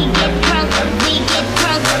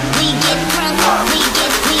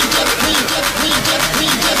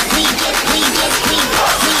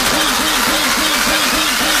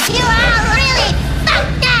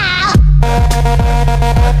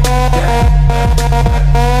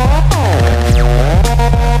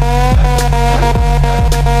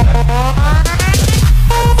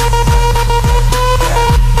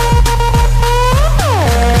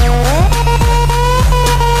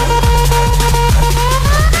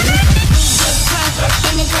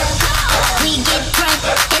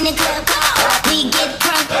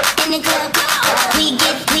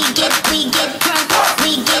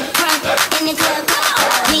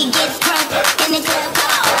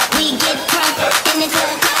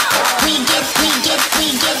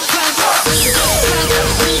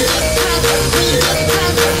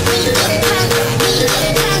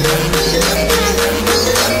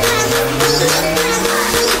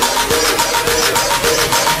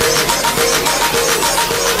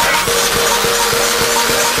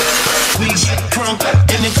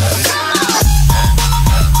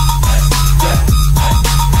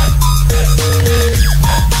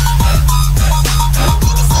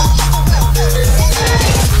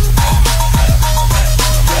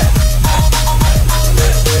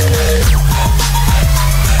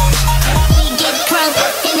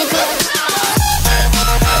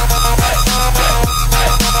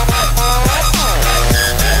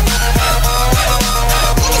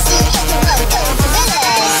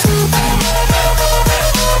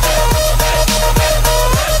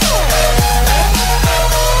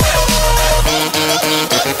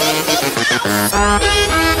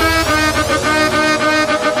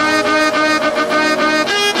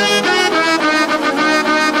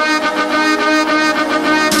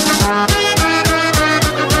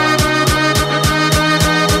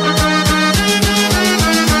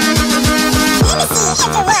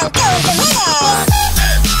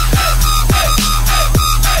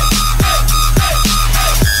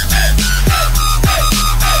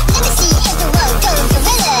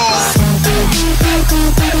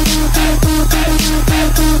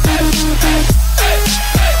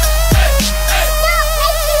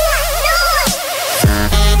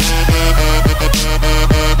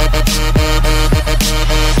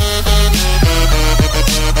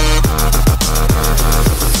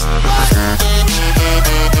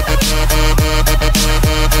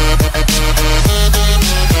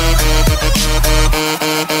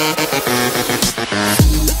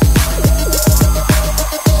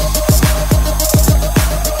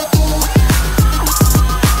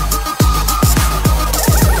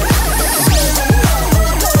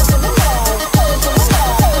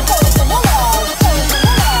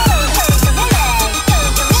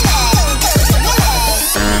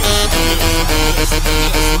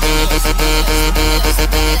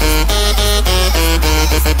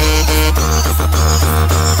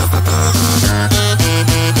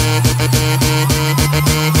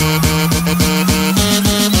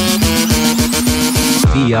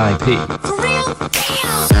 VIP.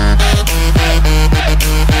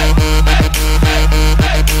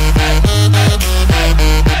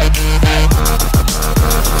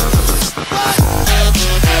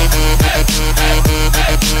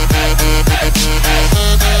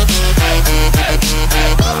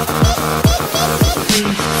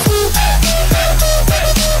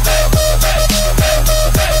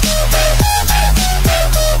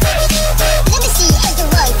 Let me see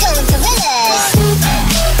everyone going gorillas.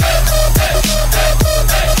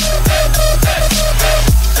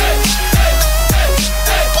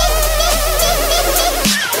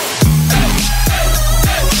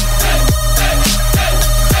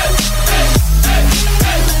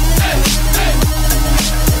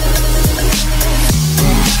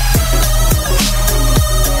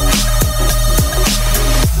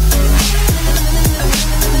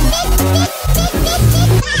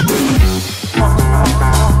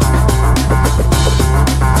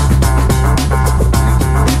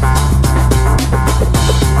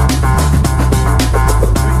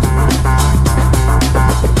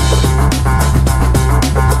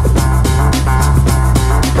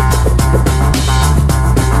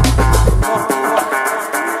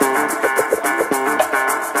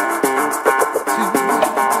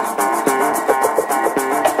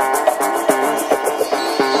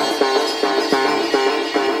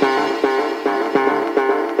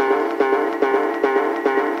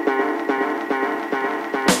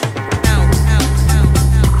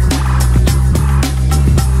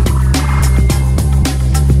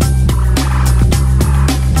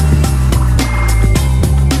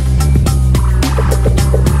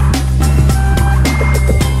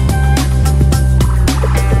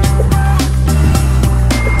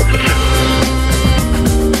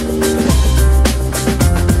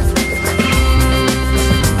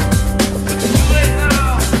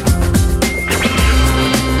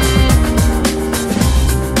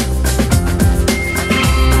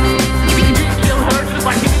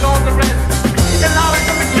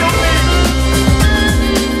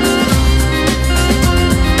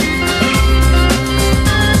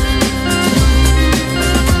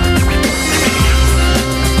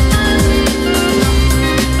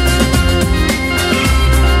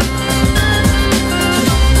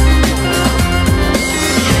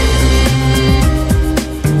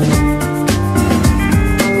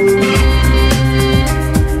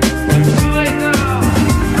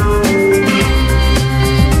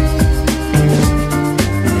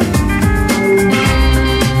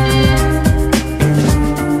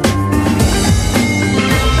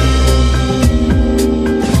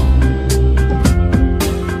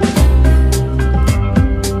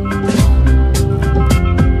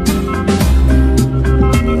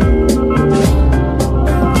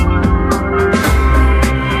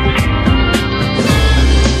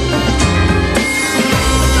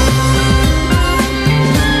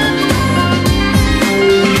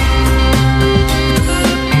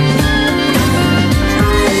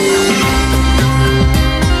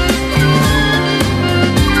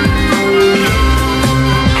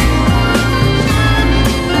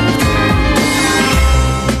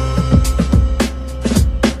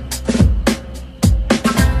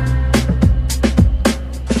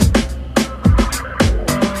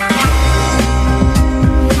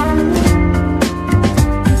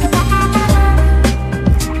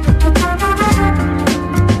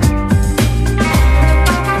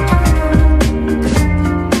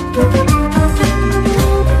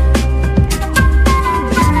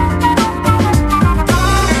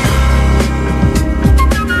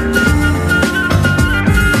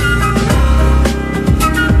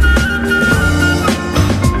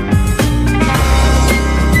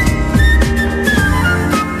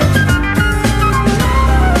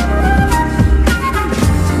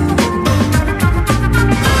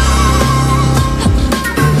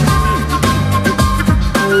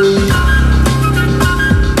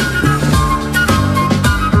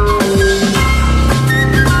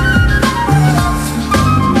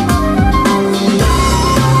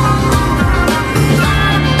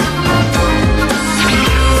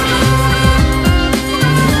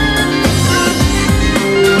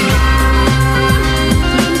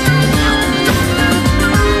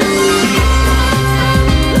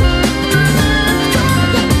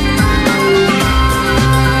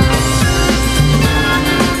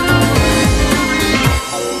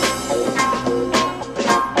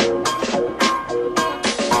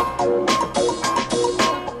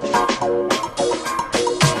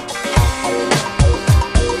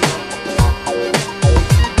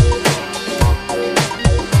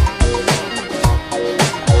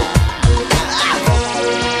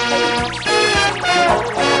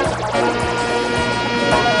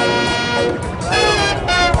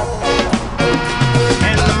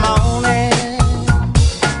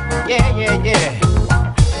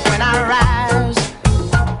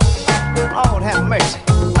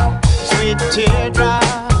 teardrop,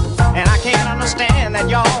 and I can't understand that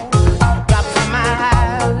y'all drop from my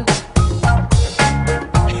eyes.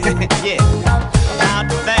 Yeah, about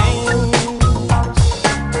the things,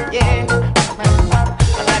 yeah,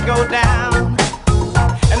 that go down.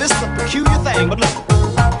 And this is a peculiar thing, but look,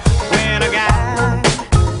 when a guy,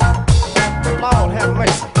 Lord have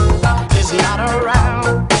mercy, is not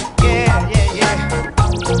around, yeah, yeah, yeah.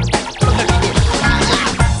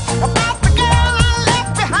 About the girl I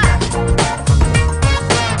left behind,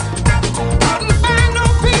 couldn't find no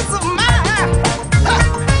peace of mind.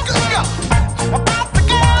 Good girl. About the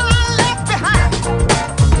girl I left behind,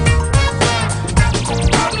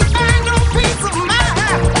 couldn't find no peace of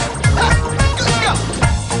mind. Good girl.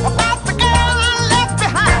 About the girl I left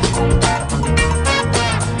behind,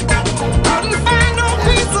 couldn't find no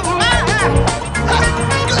peace of mind.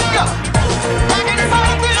 Good girl. Back and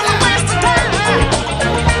forth in the waste of time.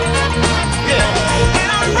 Yeah. And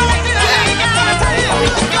I'm right there, I ain't gotta tell you.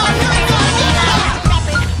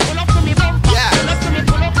 Pull up to me, bump. Pull up to me,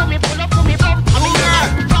 pull up to me, pull up to me, bump. I mean,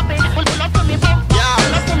 drop it. Pull up to me, bump. Pull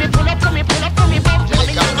up to me, pull up to me, pull up to me, bump. I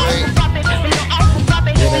mean, drop it. Drop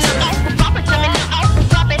it. Drop it. Drop it. Drop it.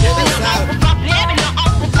 Drop it. Drop it.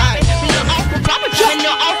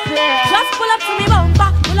 Just pull up to me bumper,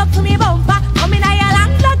 pull up to me bumper. Come in a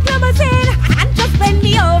long black limousine and just bend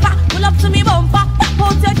me over. Pull up to me bumper, pop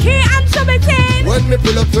out your key and shove it in. When me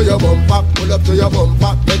pull up to your bumper, pull up to your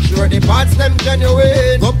bumper. Make sure the parts them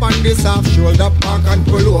genuine. Up on this half shoulder, park and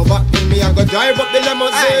pull over. In me I go drive up the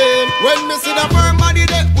limousine. When me see the firm body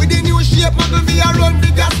there with the new shape, muggle me a run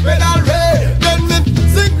the gas pedal ray. Then me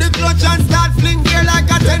sing the clutch and start fling gear like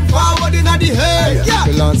a 10 forward in the head. Yeah,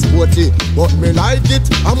 me land sporty, but me like it.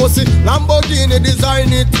 I must see Lamborghini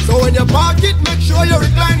design it. So when you park it, make sure you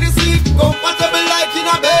recline the seat, comfortable like in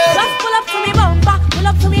a bed. Just pull up to me bumper, pull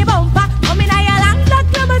up to me bumper. Come in a long black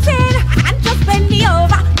limousine and just bend me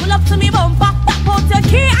over. Pull up to me bumper, pop out your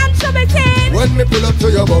key and shove it in. When me pull up to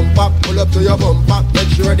your bumper, pull up to your bumper. Make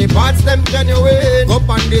sure the parts them genuine. Up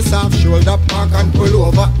on this half shoulder, park and pull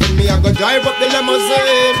over. In me I go drive up the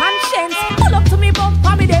limousine. Conscience, pull up to me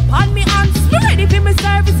bumper, me dey on me hands. Me ready for me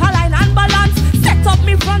service, align and balance. Set up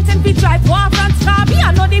me front and be drive war France. Car me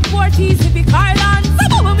I know the Ptates if the car lands. So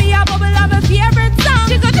bubble me a bubble of my favorite song.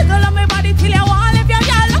 Jiggle jiggle on my body till you want if you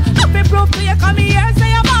girl. Up and proof till you come here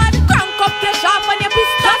say you bad. Crank up your sharp and your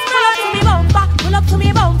pistol. Pull up to me bumper, pull up to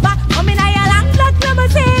me bumper. Come in a long black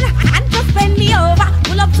limousine and just bend me over.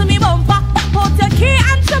 Pull up to me bumper, pop out your key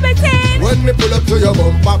and shove it in. When me pull up to your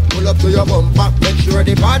bumper, pull up to your bumper. Make sure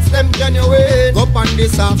the parts them genuine. Up on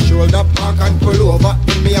this half shoulder, park and pull over.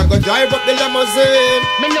 In me I go drive up the limousine.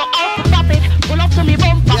 Me know how to pop it. Pull up to me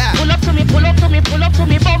bumper. Pull up to me, pull up to me, pull up to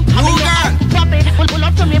me bumper. I mean, know how to pop it. Pull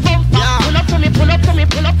up to me bumper. Pull up to me, pull up to me,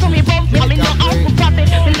 pull up to me bumper. I mean, know how to pop it.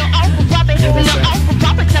 Me know how to pop it. Me know how to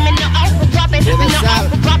pop it. I mean, know how to pop it. Me know how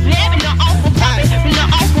to pop it. Me know how to pop it. Me know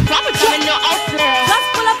how to pop it. I mean, know how to. Just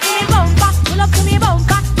pull up to me bumper, pull up to me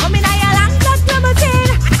bumper. Come in a long black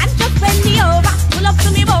limousine and just bend me over. Pull up to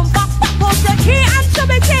me bumper, pop out your key and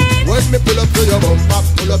shove it in. When me pull up to your bumper,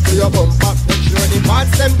 pull up to your bumper. Make sure the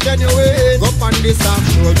parts them genuine. Up on this half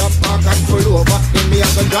shoulder, park and pull over. In me I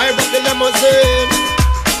go drive up the limousine.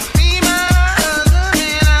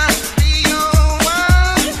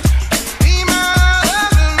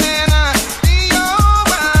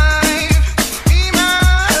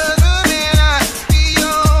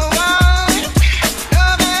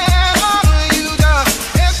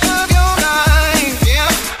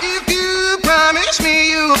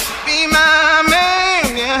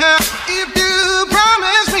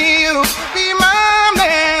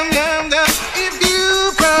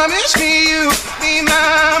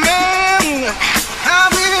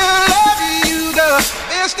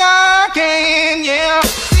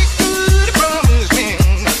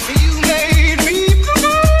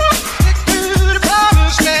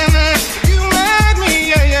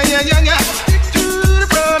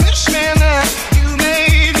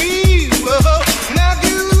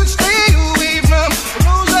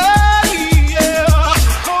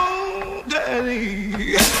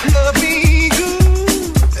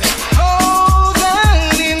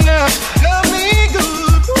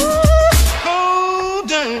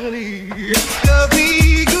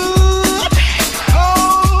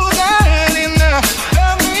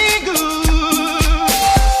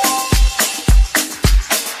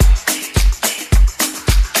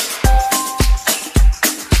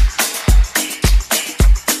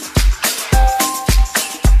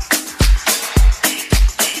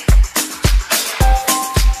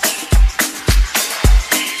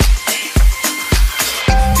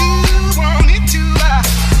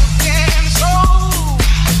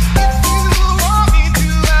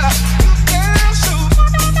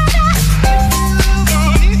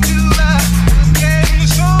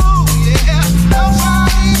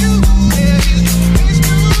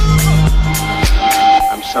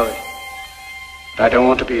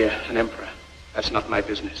 be an emperor. That's not my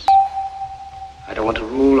business. I don't want to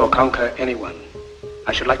rule or conquer anyone.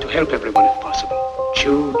 I should like to help everyone if possible.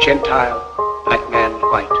 Jew, Gentile, black man,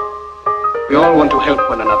 white. We all want to help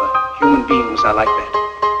one another. Human beings are like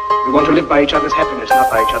that. We want to live by each other's happiness, not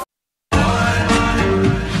by each other.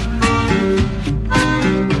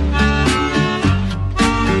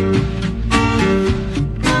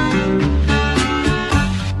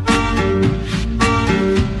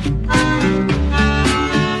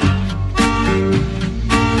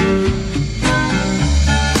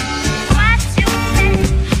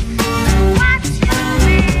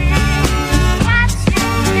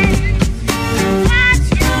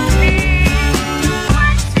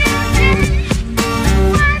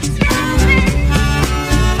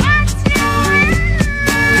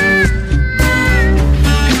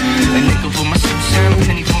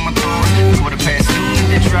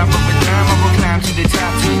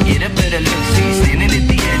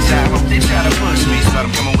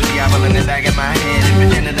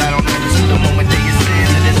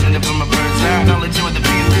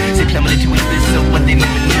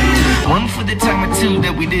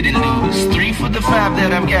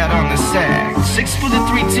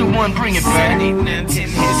 Bring it back. 8, 9, 10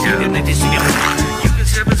 hits, you can let this shit go. You can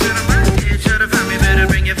step into the market, try to find me, better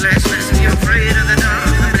bring your flashlights if you're afraid of the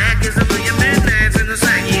dark. Black is a million midnights in the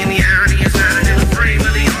psyche, and the irony is not in the frame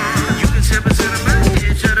of the arm. You can step into the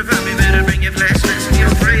market, try to find me, better bring your flashlights if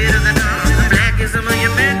you're afraid of the dark. Black is a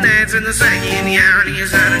million midnights in the psyche, and the irony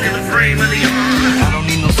is not in the frame of the arm. I don't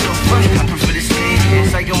need no sofa, I prefer the stage.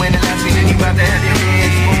 It's like when it last me, then you about to have your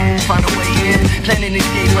hands. Find a way in, planning to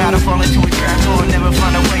escape out or fall into a trap or never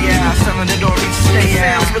find a way out. Selling the door, reach stay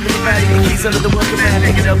out. Sounds really bad, the keys under the worker man.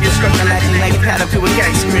 Pick it up, you're struggling like a pad up to a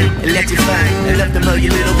ice cream. Electrify, enough to melt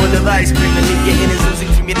your little bowl of ice cream. And leave your innards losing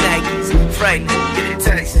from your Nikes. Frightening, get it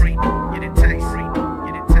taste. Get it taste.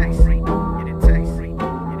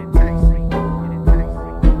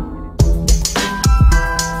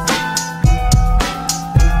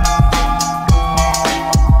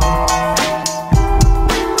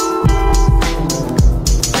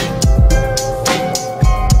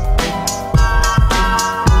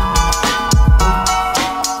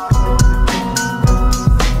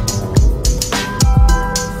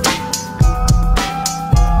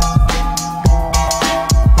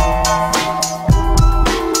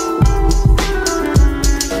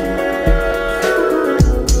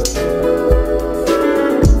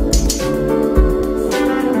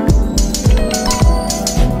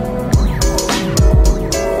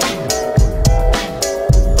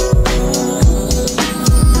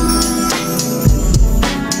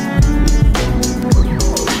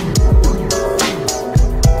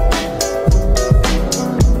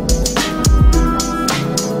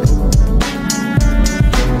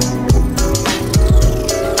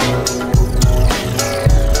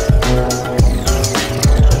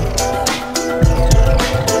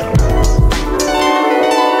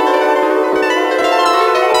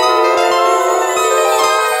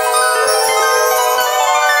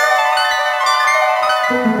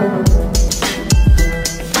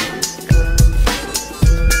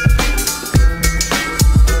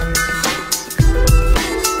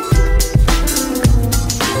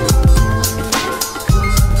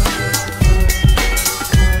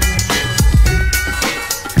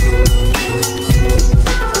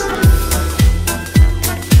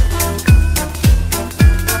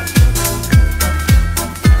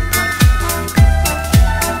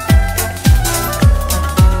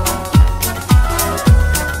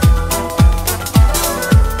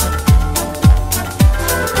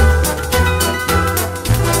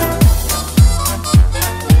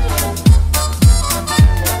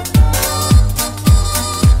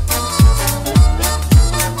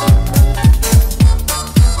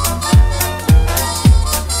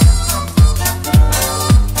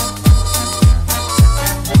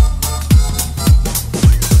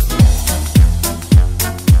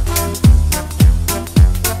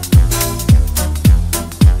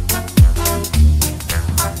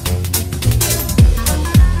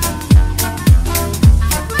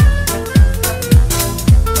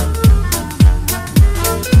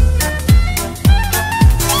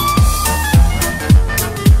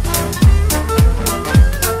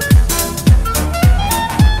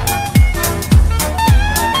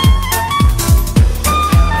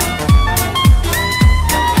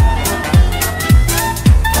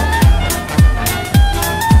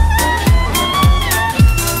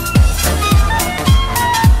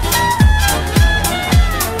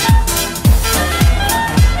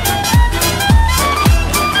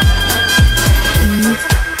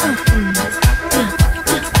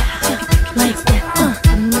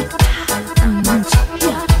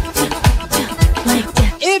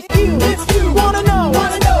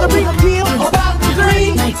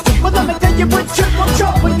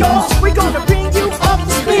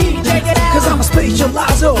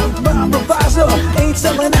 advertiser ain't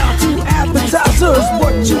selling out to appetizers.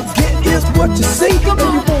 What you get is what you see, and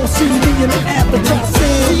you won't see me in the advertising.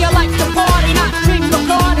 See, I like to party, not drink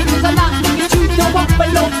Bacardi, 'cause I'm not thinking you don't want for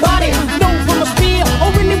nobody. No from a feel,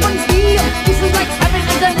 or really one feel. This is like having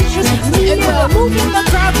a delicious meal. And we're moving the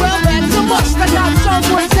crowd, well that's a must. I got some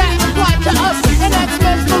words that apply to us, and that's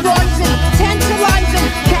mesmerizing, tantalizing,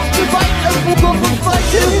 captivating, we'll go for fun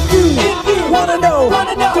too. If you wanna know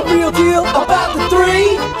the real deal about the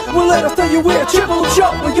three, well let us tell you we're triple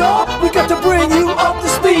trouble, y'all. We got to bring you up to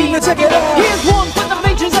speed. Now check it out. Here's one for the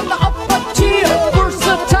majors and the upper tier.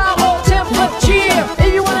 Versatile or temperature.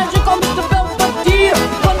 If you wanna drink on Mr. Belvedere,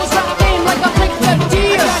 run this rap game like I think the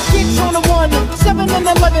deer. I got kicks on the 1, 7 and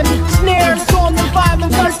 11, snares on the 5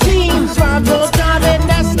 and 13. Rhymes all the time and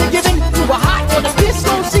that's the giving. You were hot on the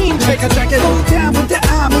disco scene. Check it. Go down with the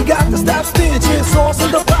army, got to stop stinching. Source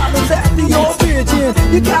of the problems at the origin.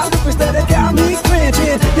 You got lyrics that got me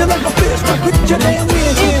clenching. You're like a fish, but with your damn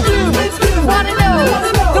engine. If you wanna know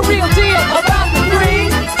the real deal about the three,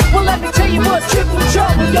 well let me tell you what triple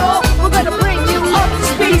trouble, y'all. We're gonna bring you up to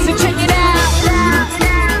speed, so check it out.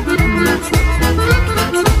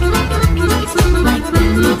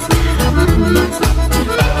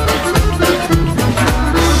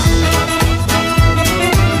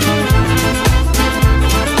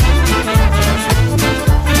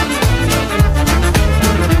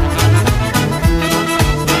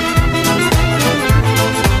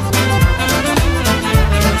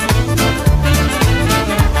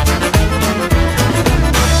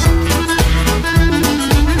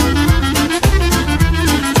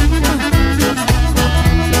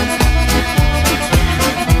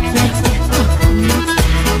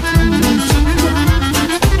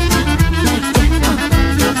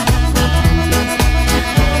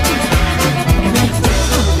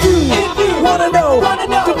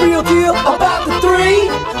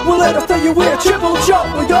 Let us tell you we're triple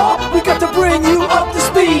trouble, y'all. We got to bring you up to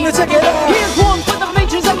speed. Now check it out. Here's one for the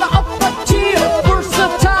majors and the upper tier.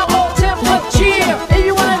 Versatile or temperature. If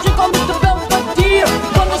you wanna drink on Mr. Belvedere,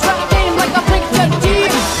 run this rap game like I think the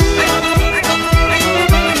deer.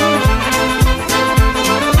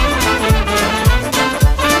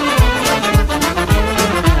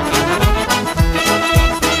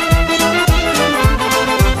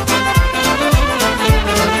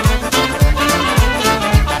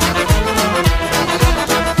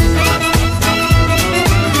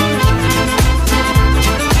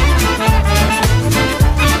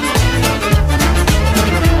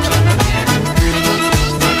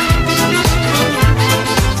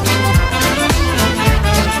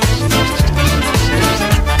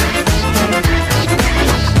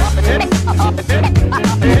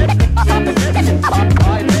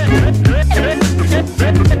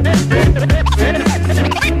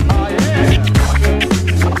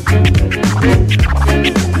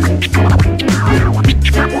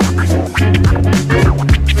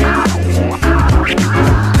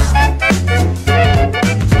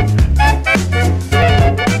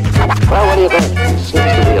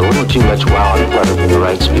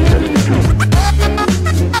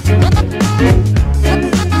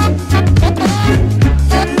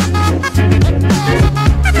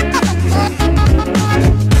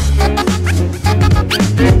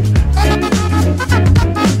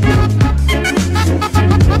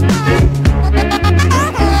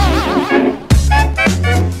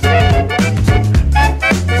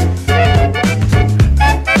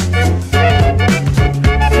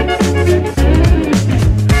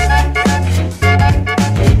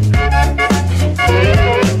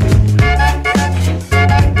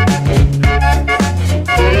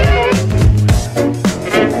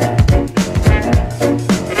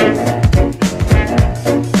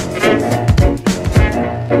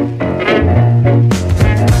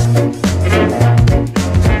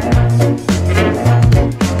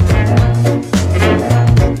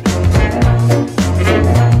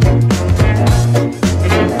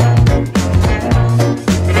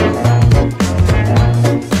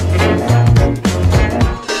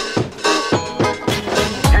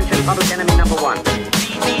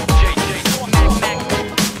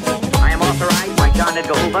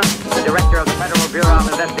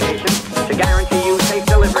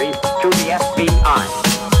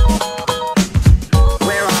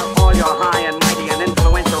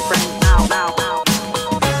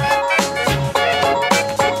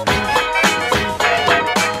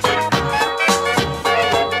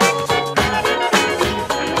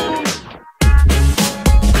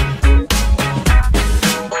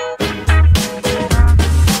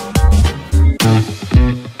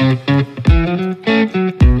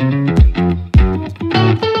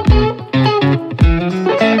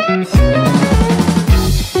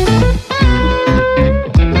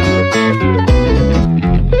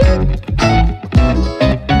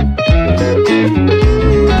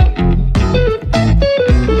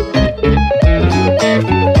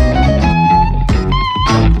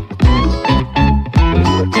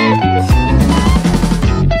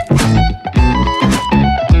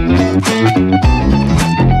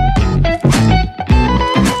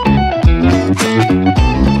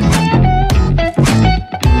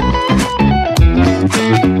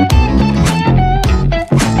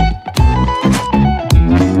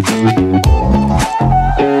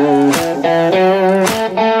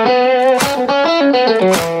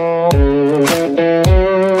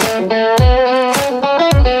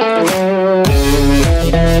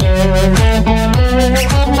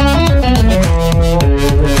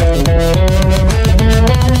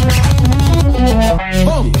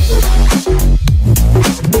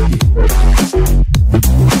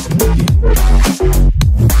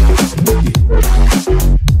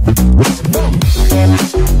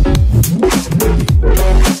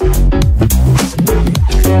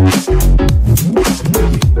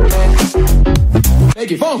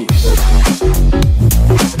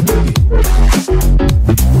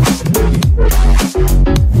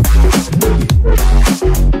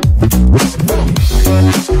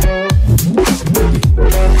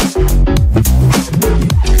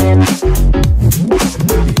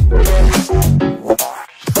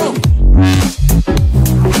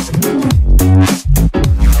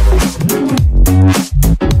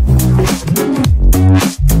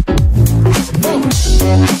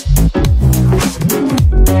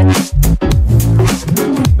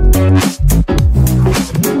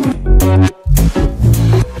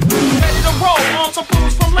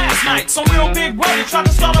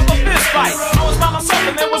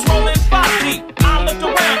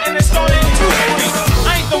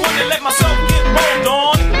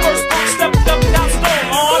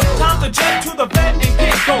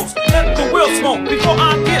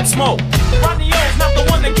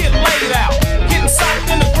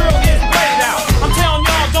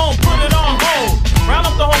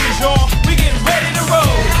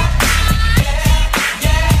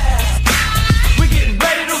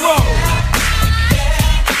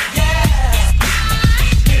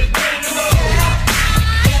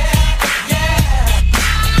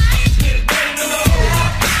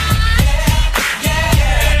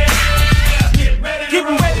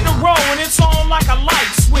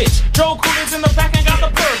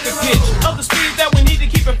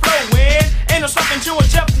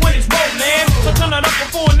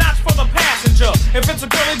 If it's a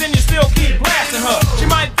girlie, then you still keep blasting her. She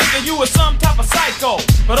might think of you as some type of psycho,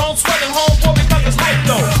 but don't sweat it, homeboy, because it's hype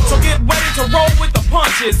though. So get ready to roll with the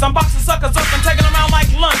punches. I'm boxing suckers up and taking them out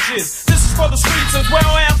like lunches. This is for the streets as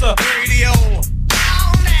well as the radio.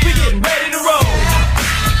 We getting ready to roll.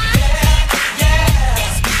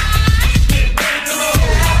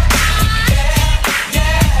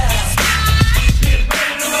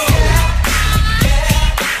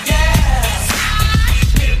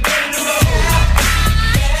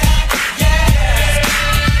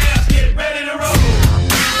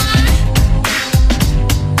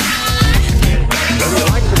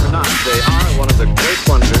 They are one of the great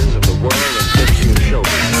wonders of the world of 50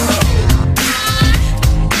 showbiz.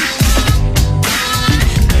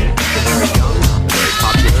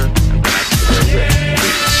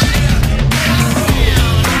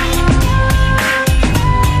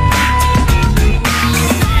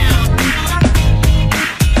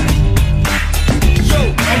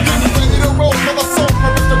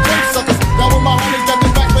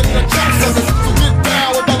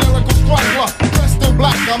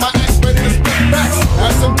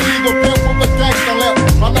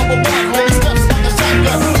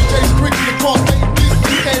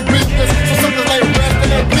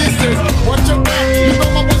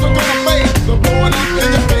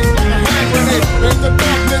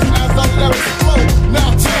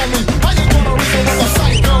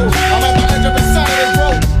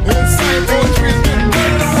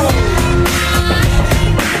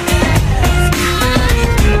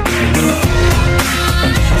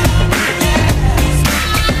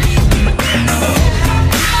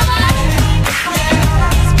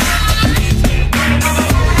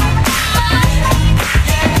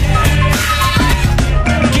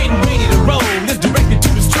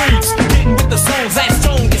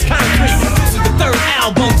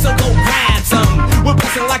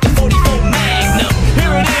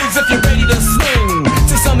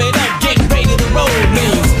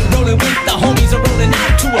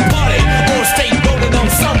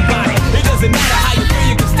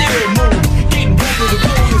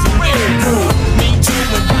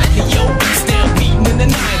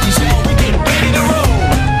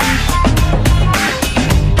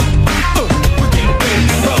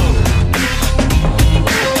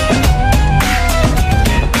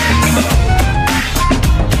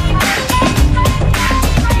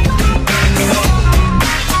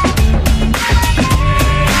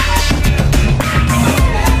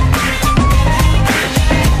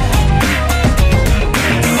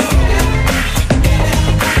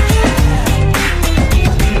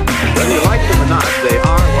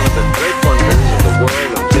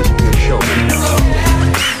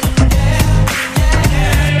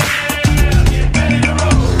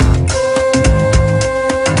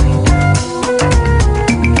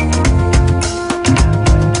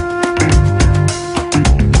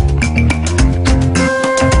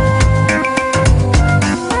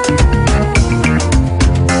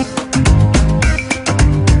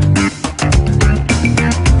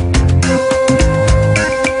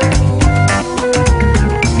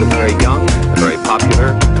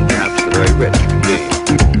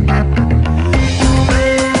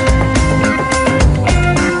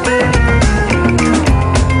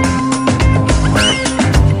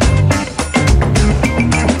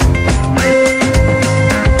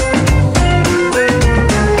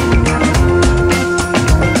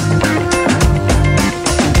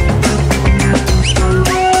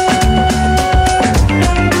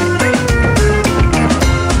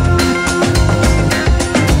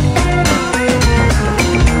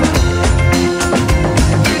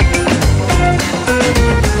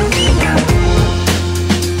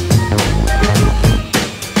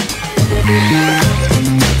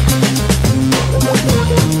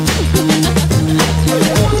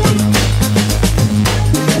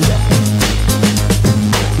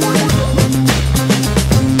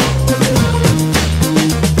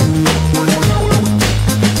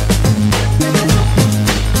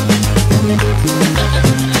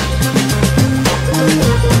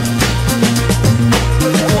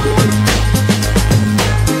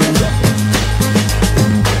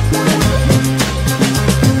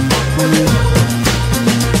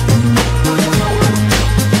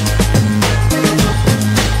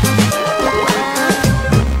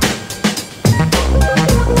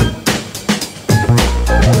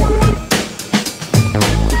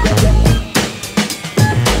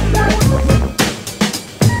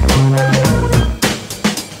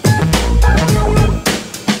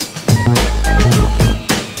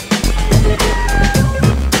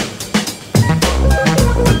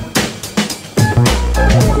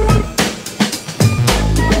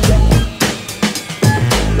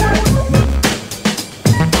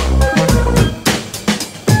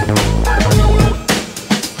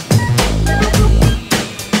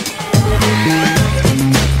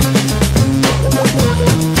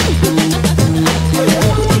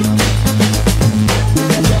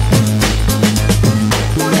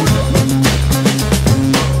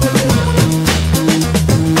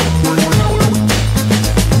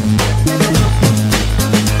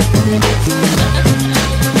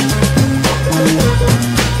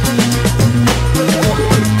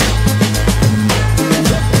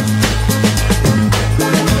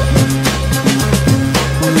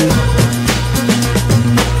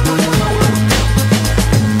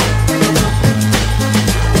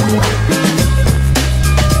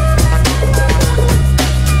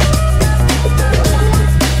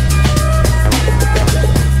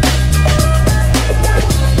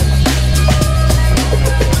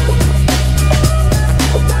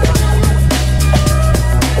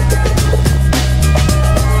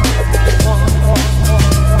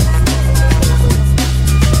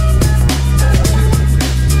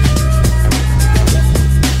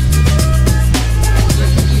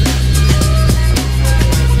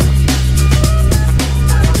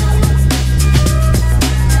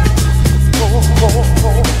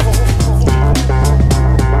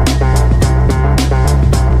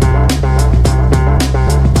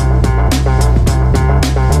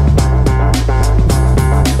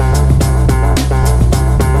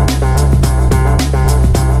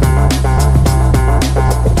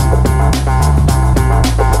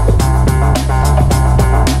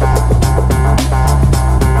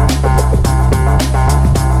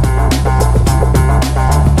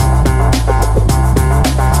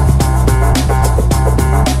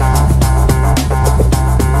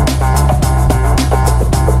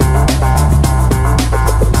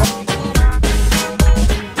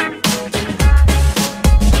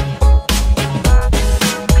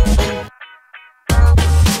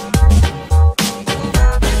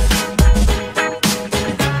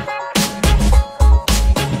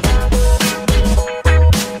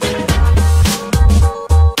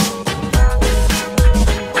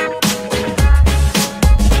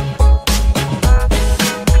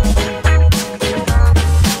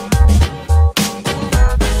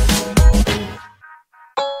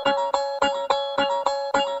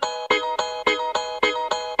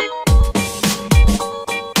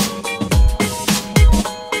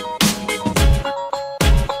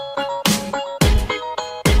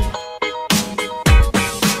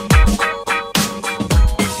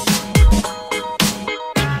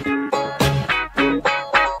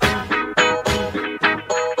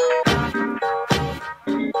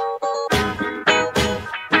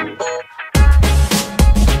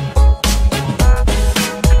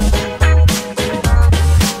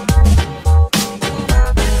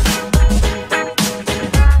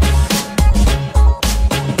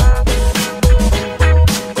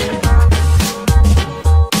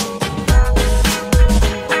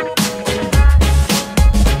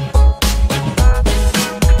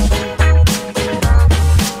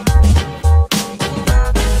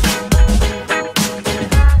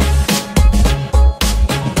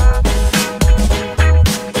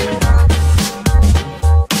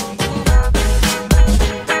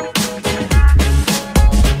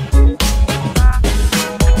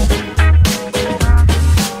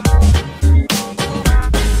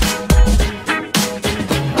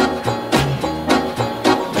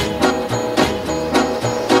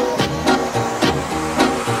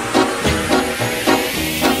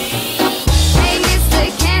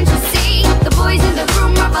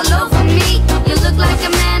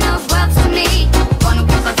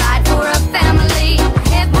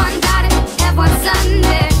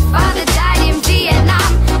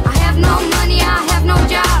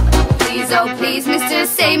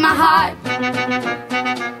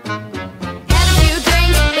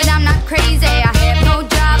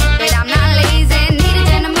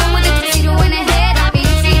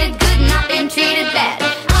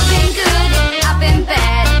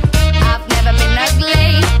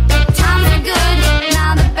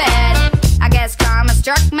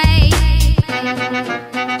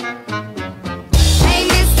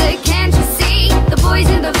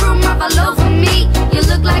 rub all over me. You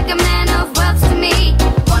look like a man of wealth to me,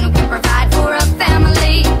 one who can provide for a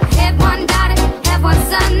family. I have one daughter, have one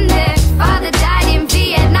son. Their father died in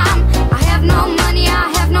Vietnam. I have no money, I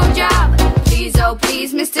have no job. Please, oh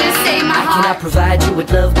please, mister, save my heart. I cannot provide you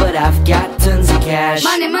with love, but I've got tons of cash.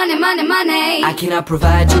 Money, money, money, money. I cannot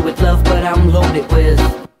provide you with love, but I'm loaded with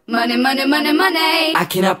money, money, money, money. I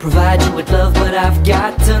cannot provide you with love, but I've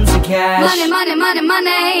got tons of cash. Money, money, money,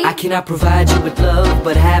 money. I cannot provide you with love,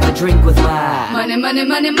 but have a drink with my money, money,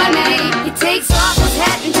 money, money. He takes off his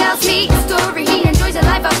hat and tells me a story. He enjoys a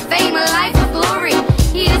life of fame, a life of glory.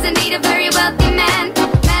 He is indeed a very wealthy man.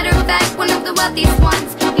 Matter of fact, one of the wealthiest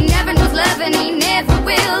ones. He never knows love and he never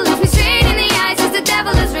will. Looks me straight in the eyes, says the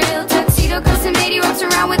devil is real. Tuxedo custom made, he walks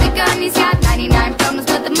around with a gun. He's got 99 problems,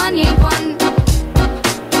 but the money ain't one.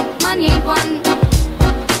 Money ain't one.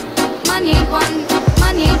 Money ain't one.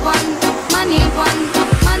 Money ain't one. Money ain't one.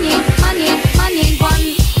 Money ain't one.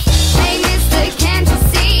 Hey mister, can't you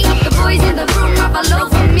see? The boys in the room rub all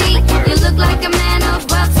over me. You look like a man of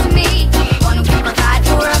wealth to me, one who can provide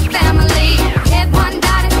for a family. Have one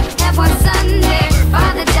daughter, have one son. Their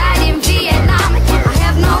father died in Vietnam. I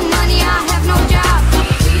have no money, I have no job.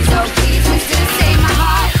 Please, oh please, mister, save my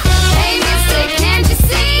heart. Hey mister, can't you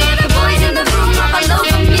see? The boys in the room rub all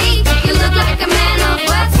over me. You look like a man of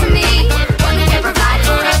wealth to me, one who can provide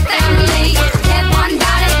for a family. Have one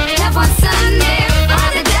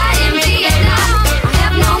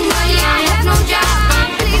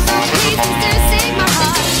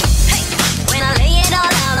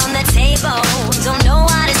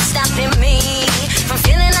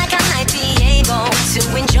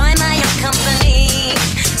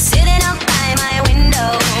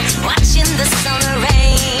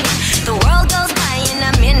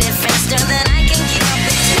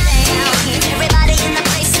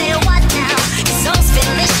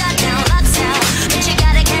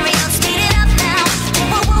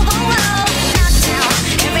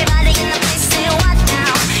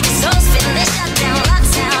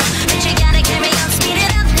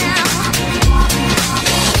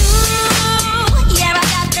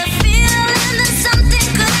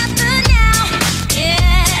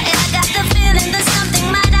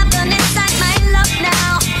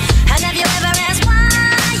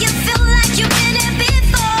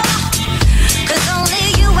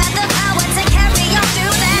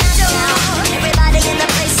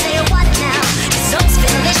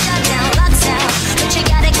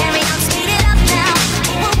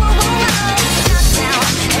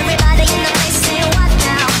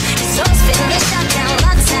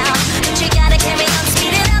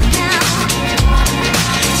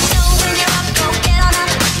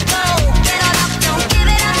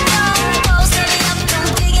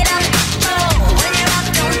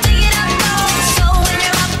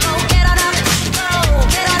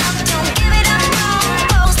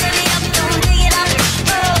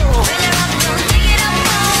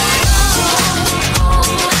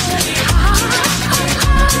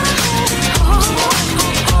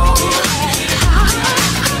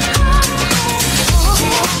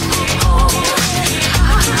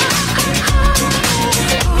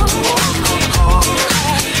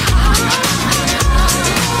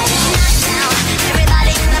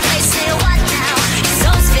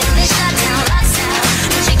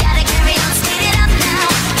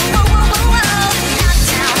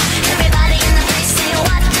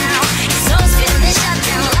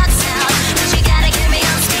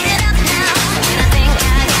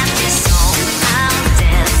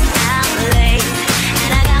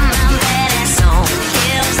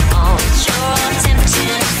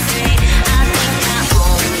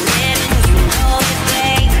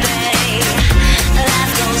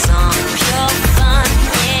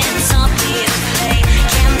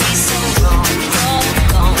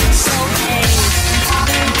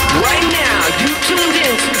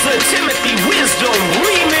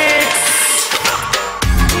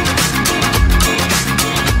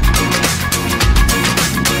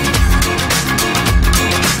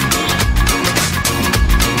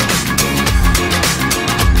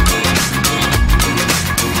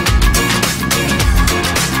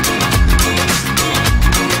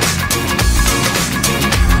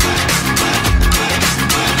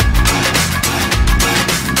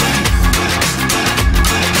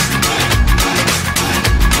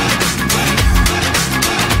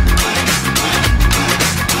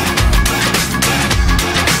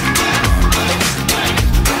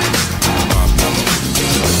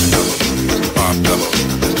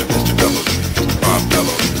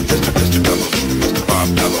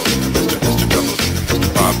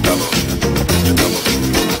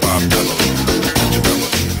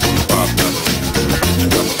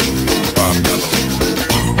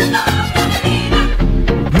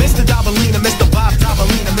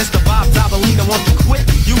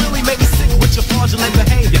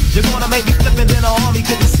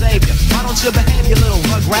watch your behavior, little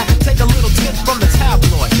rugrat. Take a little tip from the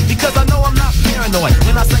tabloid, because I know I'm not paranoid.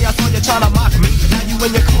 When I say I saw you trying to mock me, now you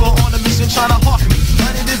and your crew are on a mission trying to hawk me.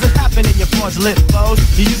 But it isn't happening, your fraudulent foes.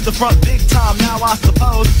 You used to front big time, now I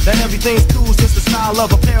suppose that everything's cool since the style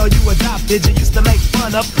of apparel you adopted. You used to make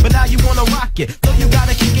fun of, but now you wanna rock it. So you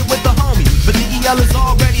gotta kick it with the homies. But DEL is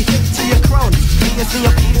already hip to your cronies. Me and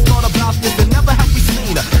CMP's thought about this and never have we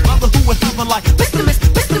seen a brother who would have her like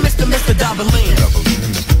Mr. Dabalina.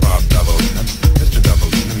 Mr. Bob Dabalina, Mr.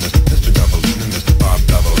 Dabalina, Mr. Dabalina, Mr. Bob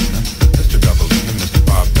Dabalina, Mr. Dabalina, Mr.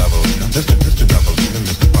 Bob Dabalina, Mr. Dabalina,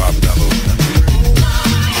 Mr. Bob Dabalina.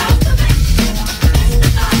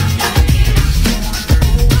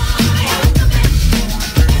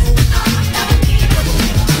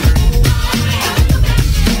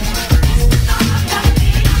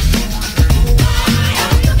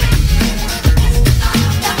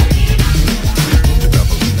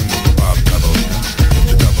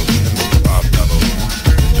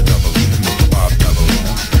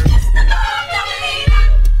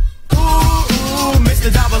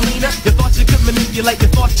 You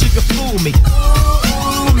thought you could fool me.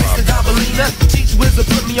 Ooh, Mr. Dabalina, teach wizard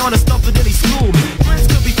put me on a stump and then he schooled me. Friends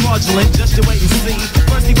could be fraudulent, just you wait and see.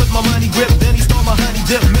 First he was my money grip, then he stole my honey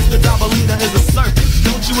dip. Mr. Dabalina is a serpent,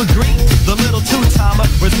 don't you agree? The little two-timer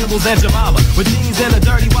resembles Aunt Jemima with jeans and a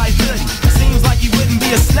dirty white hoodie. Seems like he wouldn't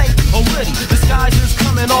be a snake, or would he? Disguises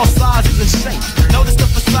come in all sizes and shapes. Notice the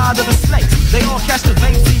facade of the snakes. They all catch the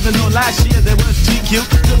vapes, even though last year there was GQ.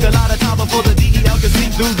 Took a lot of time before the DEL could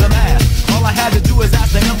see through the mask. All I had to do is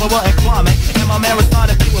ask the Emperor and Kwame, and my man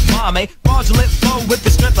responded he was Mame. Fraudulent flow with the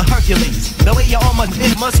strength of Hercules. The way you're on my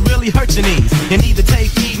dick must really hurt your knees. You need to take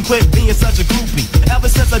heat and quit being such a groupie. Ever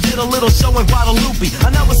since I did a little show in Guadalupe, I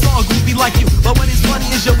never saw a groupie like you. But what is funny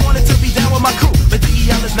is you wanted to be down with my crew, but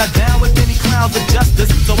DEL is not down with any clowns of justice.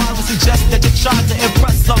 So I would suggest that you try to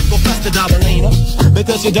impress Uncle Fester Dabalina,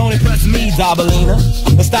 because you don't impress me, Dabalina.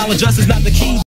 The style of dress is not the key.